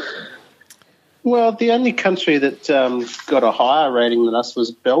finding? Well, the only country that got a higher rating than us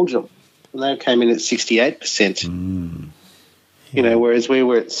was Belgium, and they came in at 68%. Whereas we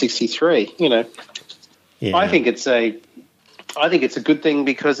were at 63%. I think it's a good thing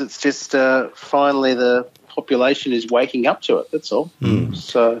because it's just finally the population is waking up to it. That's all.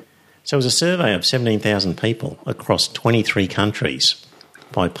 So it was a survey of 17,000 people across 23 countries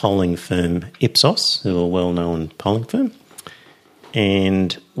by polling firm Ipsos, who are a well-known polling firm.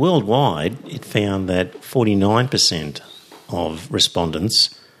 And worldwide, it found that 49% of respondents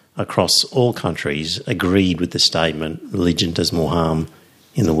across all countries agreed with the statement, religion does more harm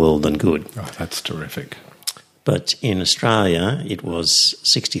in the world than good. Oh, that's terrific. But in Australia, it was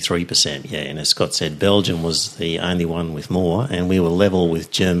 63%, and as Scott said, Belgium was the only one with more, and we were level with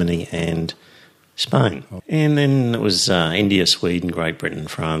Germany and Spain. And then it was India, Sweden, Great Britain,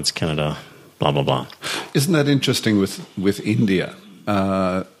 France, Canada, blah, blah, blah. Isn't that interesting with India,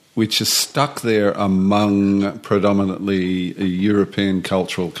 which is stuck there among predominantly European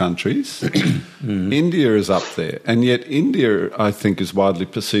cultural countries? India is up there, and yet India, I think, is widely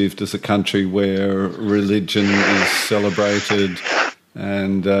perceived as a country where religion is celebrated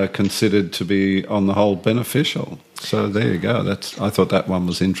and considered to be, on the whole, beneficial. So there you go. I thought that one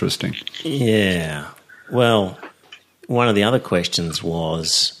was interesting. Yeah. Well, one of the other questions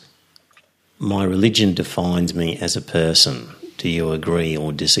was, my religion defines me as a person. Do you agree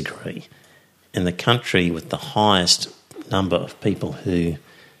or disagree? And the country with the highest number of people who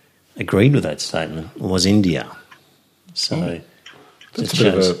agreed with that statement was India. So that's a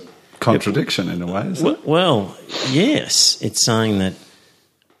bit of a contradiction in a way, isn't it? Well, yes. It's saying that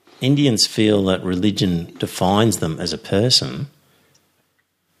Indians feel that religion defines them as a person.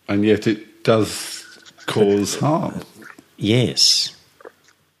 And yet it does cause harm. Yes,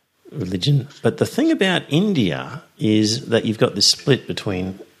 religion. But the thing about India is that you've got this split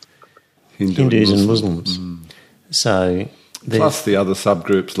between Hindus and Muslims. So plus the other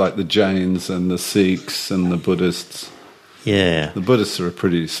subgroups like the Jains and the Sikhs and the Buddhists. Yeah. The Buddhists are a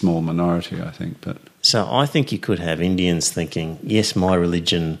pretty small minority, I think. But so I think you could have Indians thinking, yes, my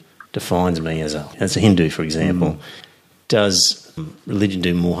religion defines me as a Hindu, for example. Does religion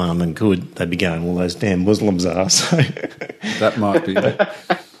do more harm than good? They'd be going, well, those damn Muslims are. So that might be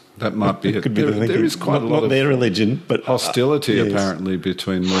it. Could be there is quite a lot of their religion, but hostility apparently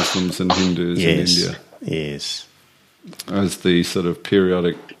between Muslims and Hindus in India. Yes, as the sort of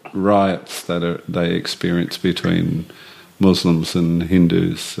periodic riots that they experience between Muslims and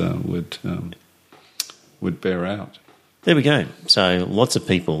Hindus would bear out. There we go. So lots of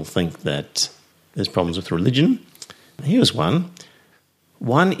people think that there's problems with religion. Here's one.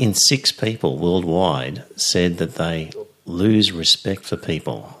 1 in 6 people worldwide said that they lose respect for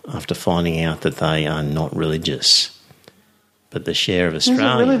people after finding out that they are not religious. But the share of Australians...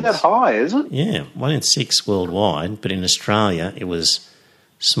 Is it really that high, is it? Yeah, 1 in 6 worldwide, but in Australia it was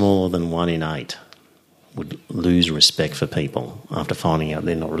smaller than 1 in 8 would lose respect for people after finding out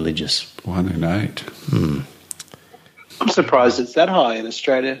they're not religious. 1 in 8. I'm surprised it's that high in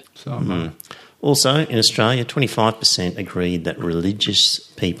Australia. Also, in Australia, 25% agreed that religious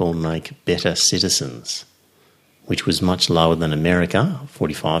people make better citizens, which was much lower than America,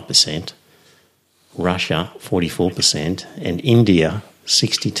 45%, Russia, 44%, and India,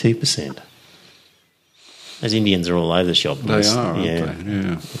 62%. Those Indians are all over the shop. They are, aren't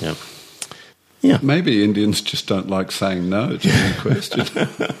they? Yeah. Yeah. Maybe Indians just don't like saying no to any question.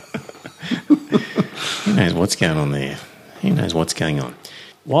 Who knows what's going on there? Who knows what's going on?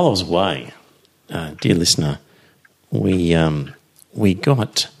 While I was away, dear listener, we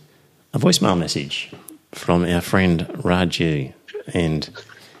got a voicemail message from our friend Raju, and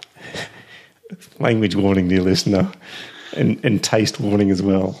language warning, dear listener, and taste warning as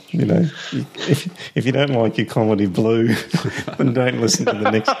well. You know, if you don't like your comedy blue, then don't listen to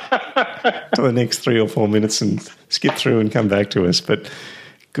the next 3 or 4 minutes and skip through and come back to us. But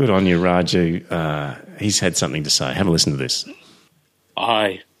good on you, Raju. He's had something to say. Have a listen to this.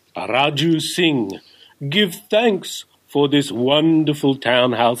 I, Raju Singh, give thanks for this wonderful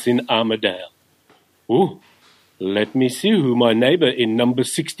townhouse in Armadale. Oh, let me see who my neighbour in number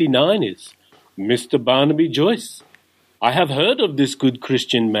 69 is. Mr. Barnaby Joyce. I have heard of this good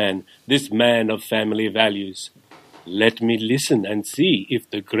Christian man, this man of family values. Let me listen and see if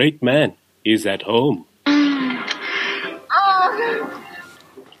the great man is at home.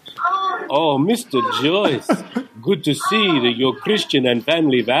 Oh, Mr. Joyce, good to see that your Christian and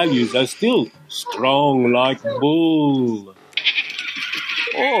family values are still strong like bull.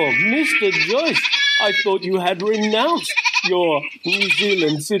 Oh, Mr. Joyce, I thought you had renounced your New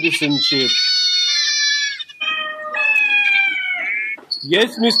Zealand citizenship.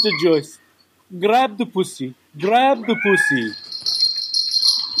 Yes, Mr. Joyce, grab the pussy, grab the pussy.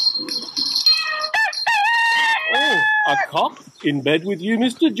 Oh, a cock in bed with you,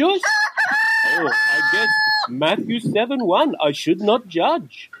 Mr. Joyce? Oh, I guess Matthew 7:1, I should not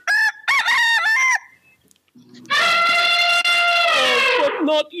judge. Oh, but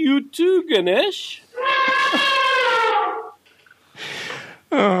not you too, Ganesh.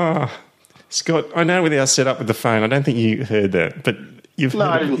 Scott, I know with our setup with the phone, I don't think you heard that, but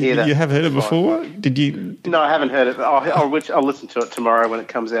I didn't hear that. You have heard it before? Did you? No, I haven't heard it. I'll listen to it tomorrow when it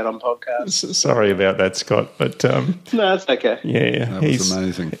comes out on podcast. Sorry about that, Scott, but no, that's okay. Yeah, that was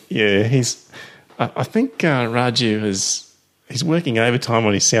amazing. Yeah, I think Raju he's working overtime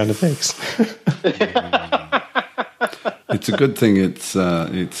on his sound effects. It's a good thing it's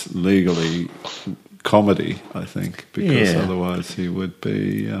legally comedy, I think, because otherwise he would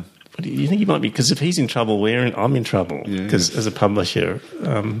be. What do you think he might be? Because if he's in trouble, I'm in trouble. Because as a publisher,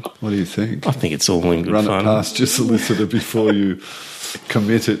 what do you think? I think it's all in good fun. Run it past your solicitor before you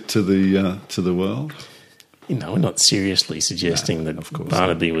commit it to the world. You know, we're not seriously suggesting that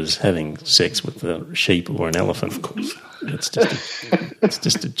Barnaby was having sex with a sheep or an elephant. Of course, it's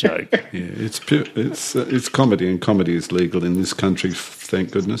just a joke. Yeah, it's comedy, and comedy is legal in this country.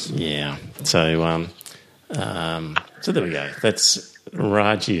 Thank goodness. Yeah. So there we go. That's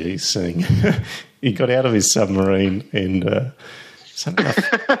Raju saying he got out of his submarine and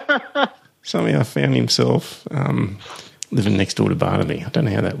somehow found himself living next door to Barnaby. I don't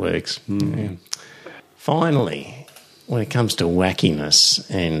know how that works. Yeah. Finally, when it comes to wackiness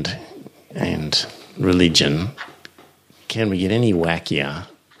and religion, can we get any wackier?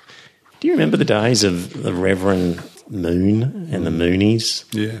 Do you remember the days of the Reverend Moon and the Moonies?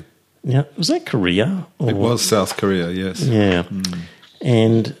 Yeah. Now, was that Korea? It was South Korea, yes. Yeah.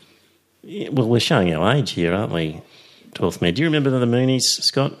 And, well, we're showing our age here, aren't we, 12th Man? Do you remember the Moonies,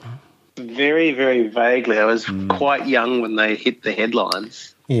 Scott? Very, very vaguely. I was quite young when they hit the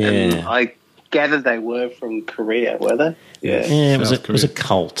headlines. Yeah. And I gathered they were from Korea, were they? Yeah, it was a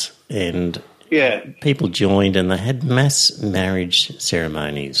cult, and people joined, and they had mass marriage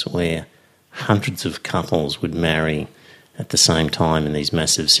ceremonies where hundreds of couples would marry at the same time in these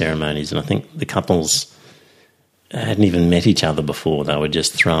massive ceremonies. And I think the couples hadn't even met each other before. They were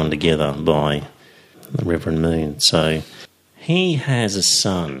just thrown together by the Reverend Moon. So he has a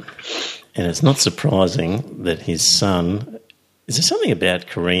son, and it's not surprising that his son... Is there something about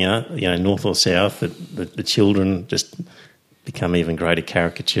Korea, north or south, that the children just become even greater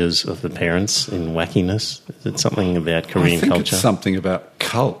caricatures of the parents in wackiness? Is it something about Korean culture? I think it's something about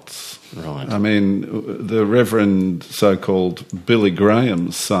cults. Right. I mean, the Reverend so-called Billy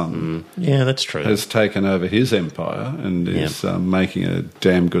Graham's son... Yeah, that's true. ...has taken over his empire and is making a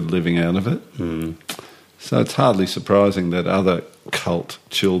damn good living out of it. So it's hardly surprising that other cult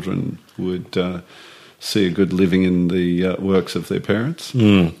children would... see a good living in the works of their parents.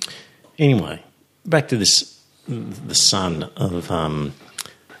 Anyway, back to the son of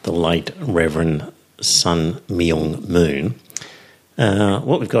the late Reverend Sun Myung Moon.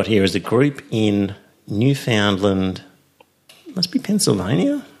 What we've got here is a group in Newfoundland, must be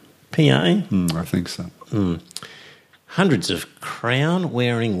Pennsylvania, PA? I think so. Hundreds of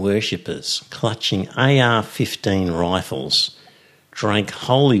crown-wearing worshippers clutching AR-15 rifles drank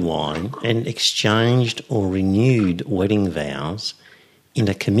holy wine and exchanged or renewed wedding vows in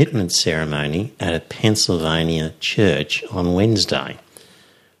a commitment ceremony at a Pennsylvania church on Wednesday,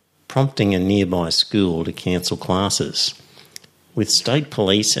 prompting a nearby school to cancel classes. With state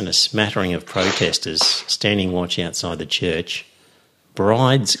police and a smattering of protesters standing watch outside the church,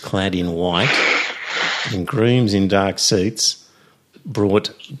 brides clad in white and grooms in dark suits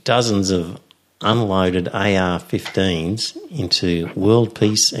brought dozens of unloaded AR-15s into World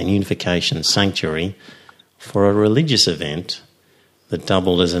Peace and Unification Sanctuary for a religious event that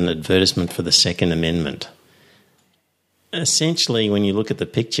doubled as an advertisement for the Second Amendment. Essentially, when you look at the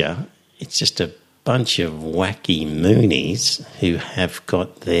picture, it's just a bunch of wacky Moonies who have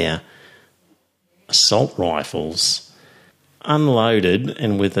got their assault rifles unloaded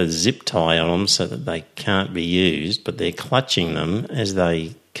and with a zip tie on them so that they can't be used, but they're clutching them as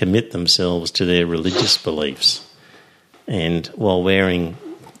they commit themselves to their religious beliefs, and while wearing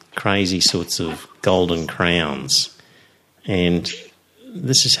crazy sorts of golden crowns. And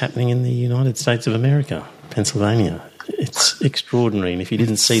this is happening in the United States of America, Pennsylvania. It's extraordinary, and if you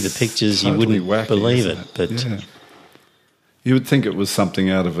didn't see the pictures, you wouldn't believe it. But you would think it was something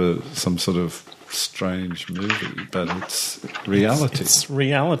out of some sort of strange movie, but it's reality. It's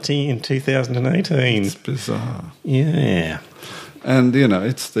reality in 2018. It's bizarre. Yeah. And,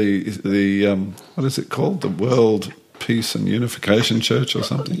 it's the what is it called? The World Peace and Unification Church or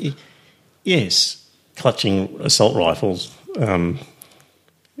something? Yes, clutching assault rifles.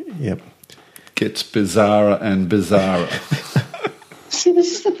 Yep. Gets bizarrer and bizarrer. See,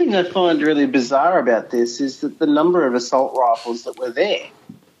 this is the thing I find really bizarre about this, is that the number of assault rifles that were there.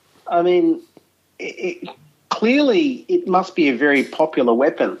 I mean, clearly it must be a very popular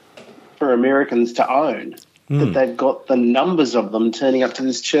weapon for Americans to own. That they've got the numbers of them turning up to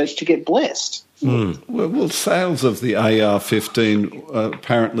this church to get blessed. Well, sales of the AR-15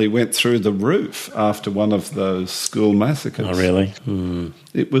 apparently went through the roof after one of those school massacres. Oh, really?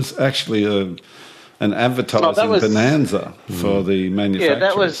 It was actually an advertising bonanza for the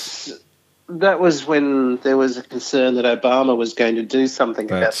manufacturers. Yeah, that was when there was a concern that Obama was going to do something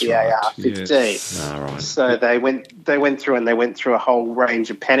about the AR-15. Yes. Oh, right. So they went through a whole range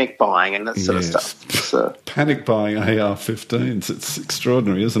of panic buying and that sort of stuff. So. Panic buying AR-15s. It's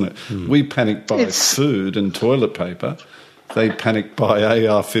extraordinary, isn't it? We panic buy food and toilet paper. They panic buy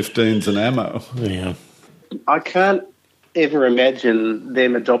AR-15s and ammo. Yeah. I can't ever imagine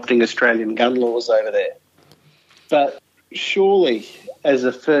them adopting Australian gun laws over there. But surely, as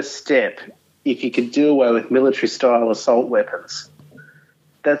a first step, if you could do away with military-style assault weapons,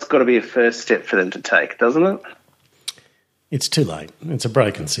 that's got to be a first step for them to take, doesn't it? It's too late. It's a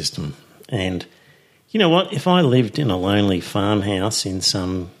broken system. And you know what? If I lived in a lonely farmhouse in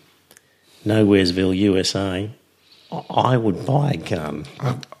some Nowheresville, USA, I would buy a gun.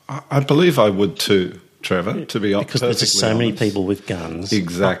 I believe I would too, Trevor, to be honest. Because there's just so many people with guns.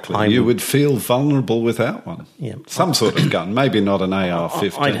 Exactly. You would feel vulnerable without one. Yeah. Some sort of gun, maybe not an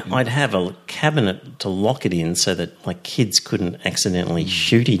AR-15. I'd have a cabinet to lock it in so that my kids couldn't accidentally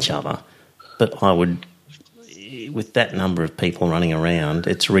shoot each other. But I would, with that number of people running around,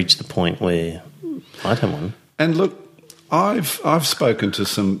 it's reached the point where I don't want. And look, I've spoken to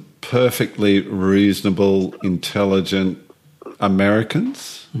some perfectly reasonable, intelligent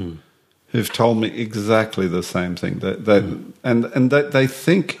Americans who've told me exactly the same thing. That they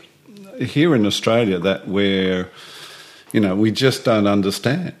think here in Australia that we just don't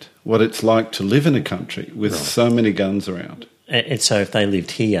understand what it's like to live in a country with so many guns around. And so if they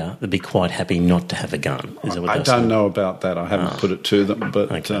lived here, they'd be quite happy not to have a gun. Is that what I don't know about that. I haven't put it to them.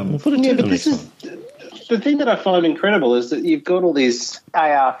 But okay. We'll put it to them next time. The thing that I find incredible is that you've got all these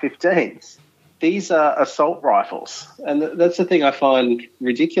AR-15s. These are assault rifles. And that's the thing I find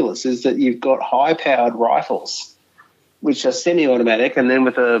ridiculous, is that you've got high-powered rifles, which are semi-automatic, and then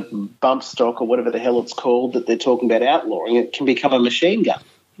with a bump stock or whatever the hell it's called that they're talking about outlawing, it can become a machine gun.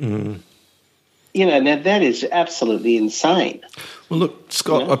 Mm. Now that is absolutely insane. Well, look,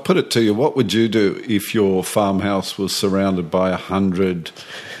 Scott, I put it to you. What would you do if your farmhouse was surrounded by 100,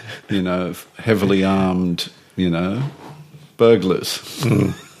 heavily armed, burglars?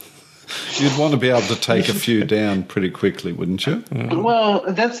 You'd want to be able to take a few down pretty quickly, wouldn't you? Well,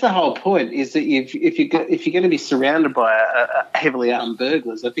 that's the whole point, is that if you're going to be surrounded by a heavily armed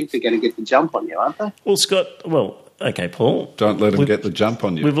burglars, I think they're going to get the jump on you, aren't they? Well, Scott, okay, Paul. Don't let them get the jump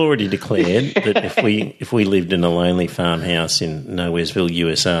on you. We've already declared that if we lived in a lonely farmhouse in Nowheresville,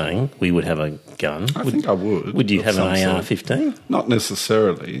 USA, we would have a gun. I think I would. Would you have an AR-15? Not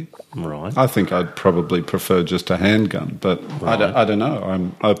necessarily. Right. I think I'd probably prefer just a handgun, but right. I don't know.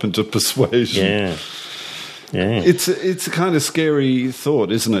 I'm open to persuasion. Yeah. Yeah. It's a kind of scary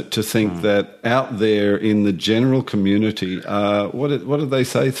thought, isn't it, to think that out there in the general community, what did they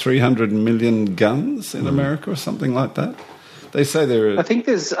say, 300 million guns in America or something like that? They say there are... I think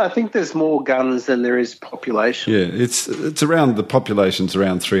there's more guns than there is population. Yeah, it's around, the population's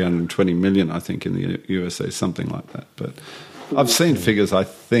around 320 million, I think, in the USA, something like that. But I've seen figures, I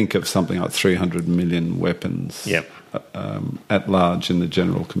think, of something like 300 million weapons at large in the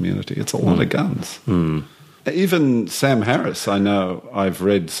general community. It's a lot of guns. Mm. Even Sam Harris, I know, I've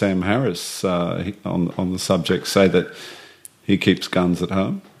read Sam Harris on the subject say that he keeps guns at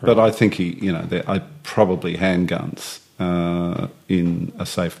home. Right. But I think they're probably handguns in a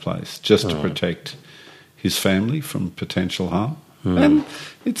safe place just to protect his family from potential harm. Mm. And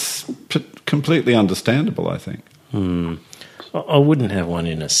it's completely understandable, I think. Mm. I wouldn't have one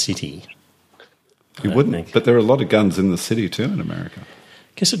in a city. You wouldn't? But there are a lot of guns in the city too in America.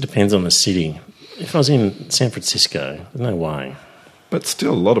 I guess it depends on the city. If I was in San Francisco, no way. But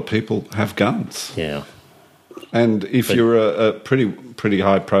still, a lot of people have guns. Yeah. And if you're a pretty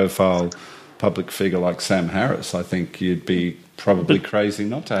high-profile public figure like Sam Harris, I think you'd be probably crazy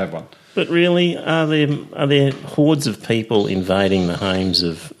not to have one. But really, are there hordes of people invading the homes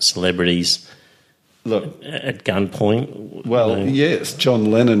of celebrities? Look, at gunpoint? Well, yes,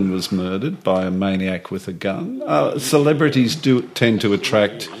 John Lennon was murdered by a maniac with a gun. Celebrities do tend to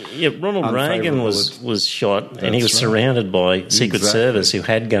attract... Yeah, Ronald Reagan was shot and he was surrounded by Secret Service who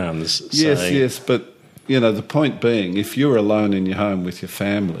had guns. Yes, but, the point being, if you're alone in your home with your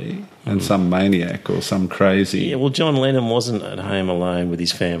family and some maniac or some crazy... Yeah, well, John Lennon wasn't at home alone with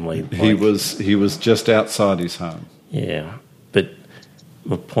his family. He was just outside his home. Yeah, but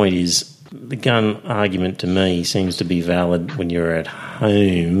my point is... The gun argument to me seems to be valid when you're at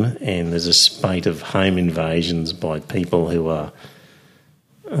home and there's a spate of home invasions by people who are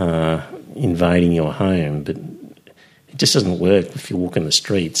invading your home. But it just doesn't work if you walk in the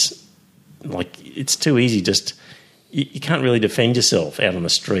streets. Like, it's too easy you can't really defend yourself out on the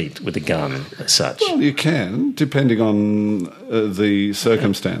street with a gun as such. Well, you can, depending on the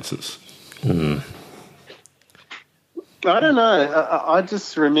circumstances. Mm. I don't know. I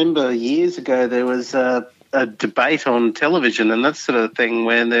just remember years ago there was a debate on television and that sort of thing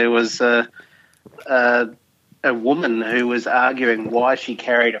where there was a woman who was arguing why she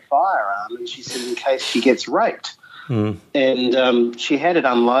carried a firearm, and she said in case she gets raped. Mm. And she had it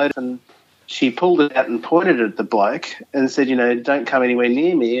unloaded and she pulled it out and pointed it at the bloke and said, don't come anywhere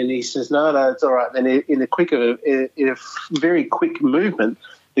near me. And he says, no, it's all right. Then in a very quick movement,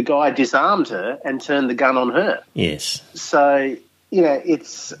 the guy disarmed her and turned the gun on her. Yes. So,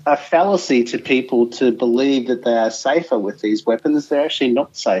 it's a fallacy to people to believe that they are safer with these weapons. They're actually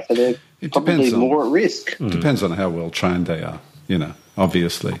not safer. They're probably more at risk. It depends on how well trained they are,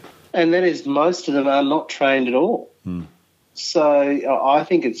 obviously. And that is, most of them are not trained at all. Mm. So I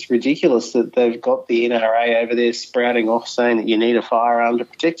think it's ridiculous that they've got the NRA over there sprouting off saying that you need a firearm to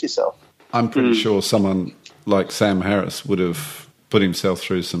protect yourself. I'm pretty sure someone like Sam Harris would have put himself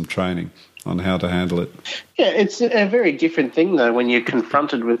through some training on how to handle it. Yeah, it's a very different thing, though, when you're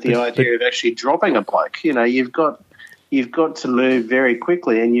confronted with the idea of actually dropping a bloke. You know, you've got to move very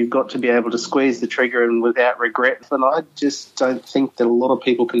quickly, and you've got to be able to squeeze the trigger and without regret. And I just don't think that a lot of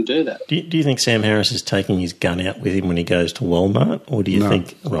people can do that. Do you think Sam Harris is taking his gun out with him when he goes to Walmart, or do you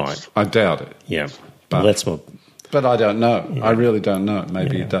think right? I doubt it. Yeah, well, that's what. But I don't know. Yeah. I really don't know.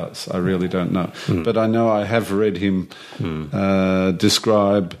 Maybe he does. I really don't know. But I know I have read him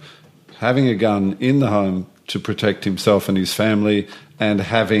describe having a gun in the home to protect himself and his family, and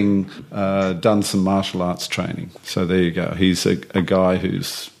having done some martial arts training. So there you go. He's a guy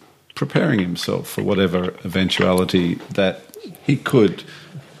who's preparing himself for whatever eventuality that he could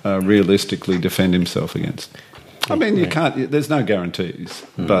realistically defend himself against. I mean, you can't. There's no guarantees,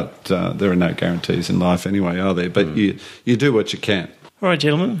 but there are no guarantees in life anyway, are there? But you do what you can. All right,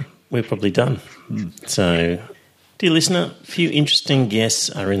 gentlemen, we're probably done. So, dear listener, a few interesting guests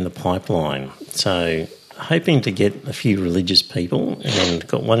are in the pipeline. So, hoping to get a few religious people, and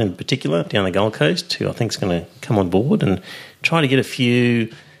got one in particular down the Gold Coast who I think is going to come on board and try to get a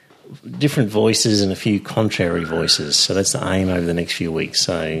few different voices and a few contrary voices. So that's the aim over the next few weeks.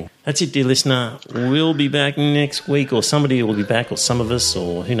 So that's it, dear listener. We'll be back next week, or somebody will be back, or some of us,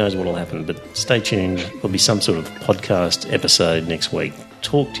 or who knows what will happen. But stay tuned. There'll be some sort of podcast episode next week.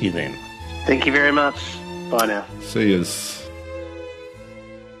 Talk to you then. Thank you very much. Bye now. See yous.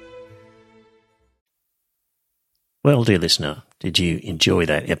 Well, dear listener, did you enjoy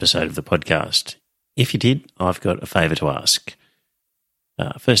that episode of the podcast? If you did, I've got a favour to ask.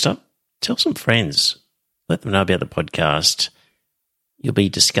 First up, tell some friends. Let them know about the podcast. You'll be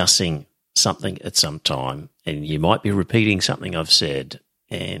discussing something at some time, and you might be repeating something I've said.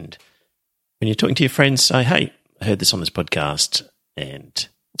 And when you're talking to your friends, say, hey, I heard this on this podcast, and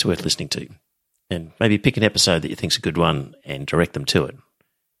it's worth listening to. And maybe pick an episode that you think's a good one and direct them to it.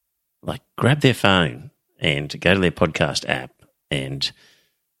 Like, grab their phone and go to their podcast app and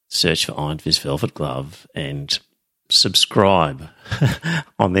search for Iron Fist Velvet Glove and subscribe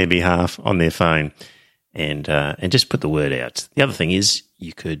on their behalf on their phone, and just put the word out. The other thing is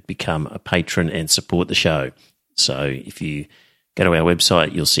you could become a patron and support the show. So if you go to our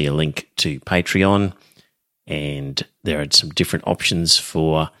website, you'll see a link to Patreon, and there are some different options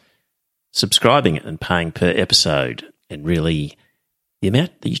for subscribing and paying per episode. And really, the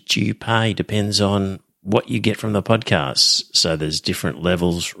amount that you pay depends on what you get from the podcast. So there's different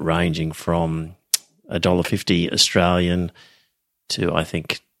levels ranging from $1.50 Australian to, I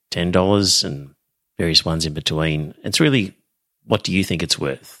think, $10 and various ones in between. It's really, what do you think it's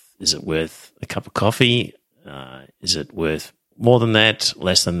worth? Is it worth a cup of coffee? Is it worth more than that,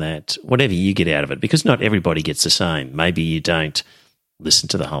 less than that? Whatever you get out of it, because not everybody gets the same. Maybe you don't listen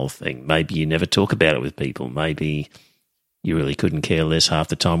to the whole thing. Maybe you never talk about it with people. Maybe you really couldn't care less half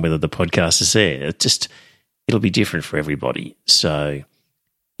the time whether the podcast is there. It'll be different for everybody. So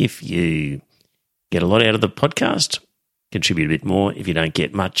if you get a lot out of the podcast, contribute a bit more. If you don't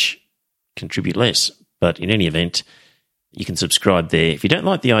get much, contribute less. But in any event, you can subscribe there. If you don't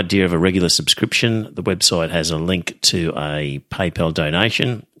like the idea of a regular subscription, the website has a link to a PayPal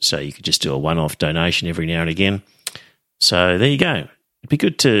donation, so you could just do a one-off donation every now and again. So there you go. It'd be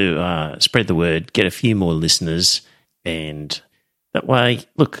good to spread the word, get a few more listeners, and that way,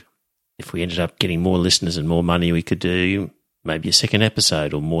 look, if we ended up getting more listeners and more money, we could do maybe a second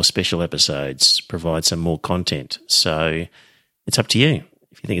episode or more special episodes, provide some more content. So it's up to you.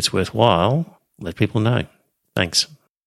 If you think it's worthwhile, let people know. Thanks.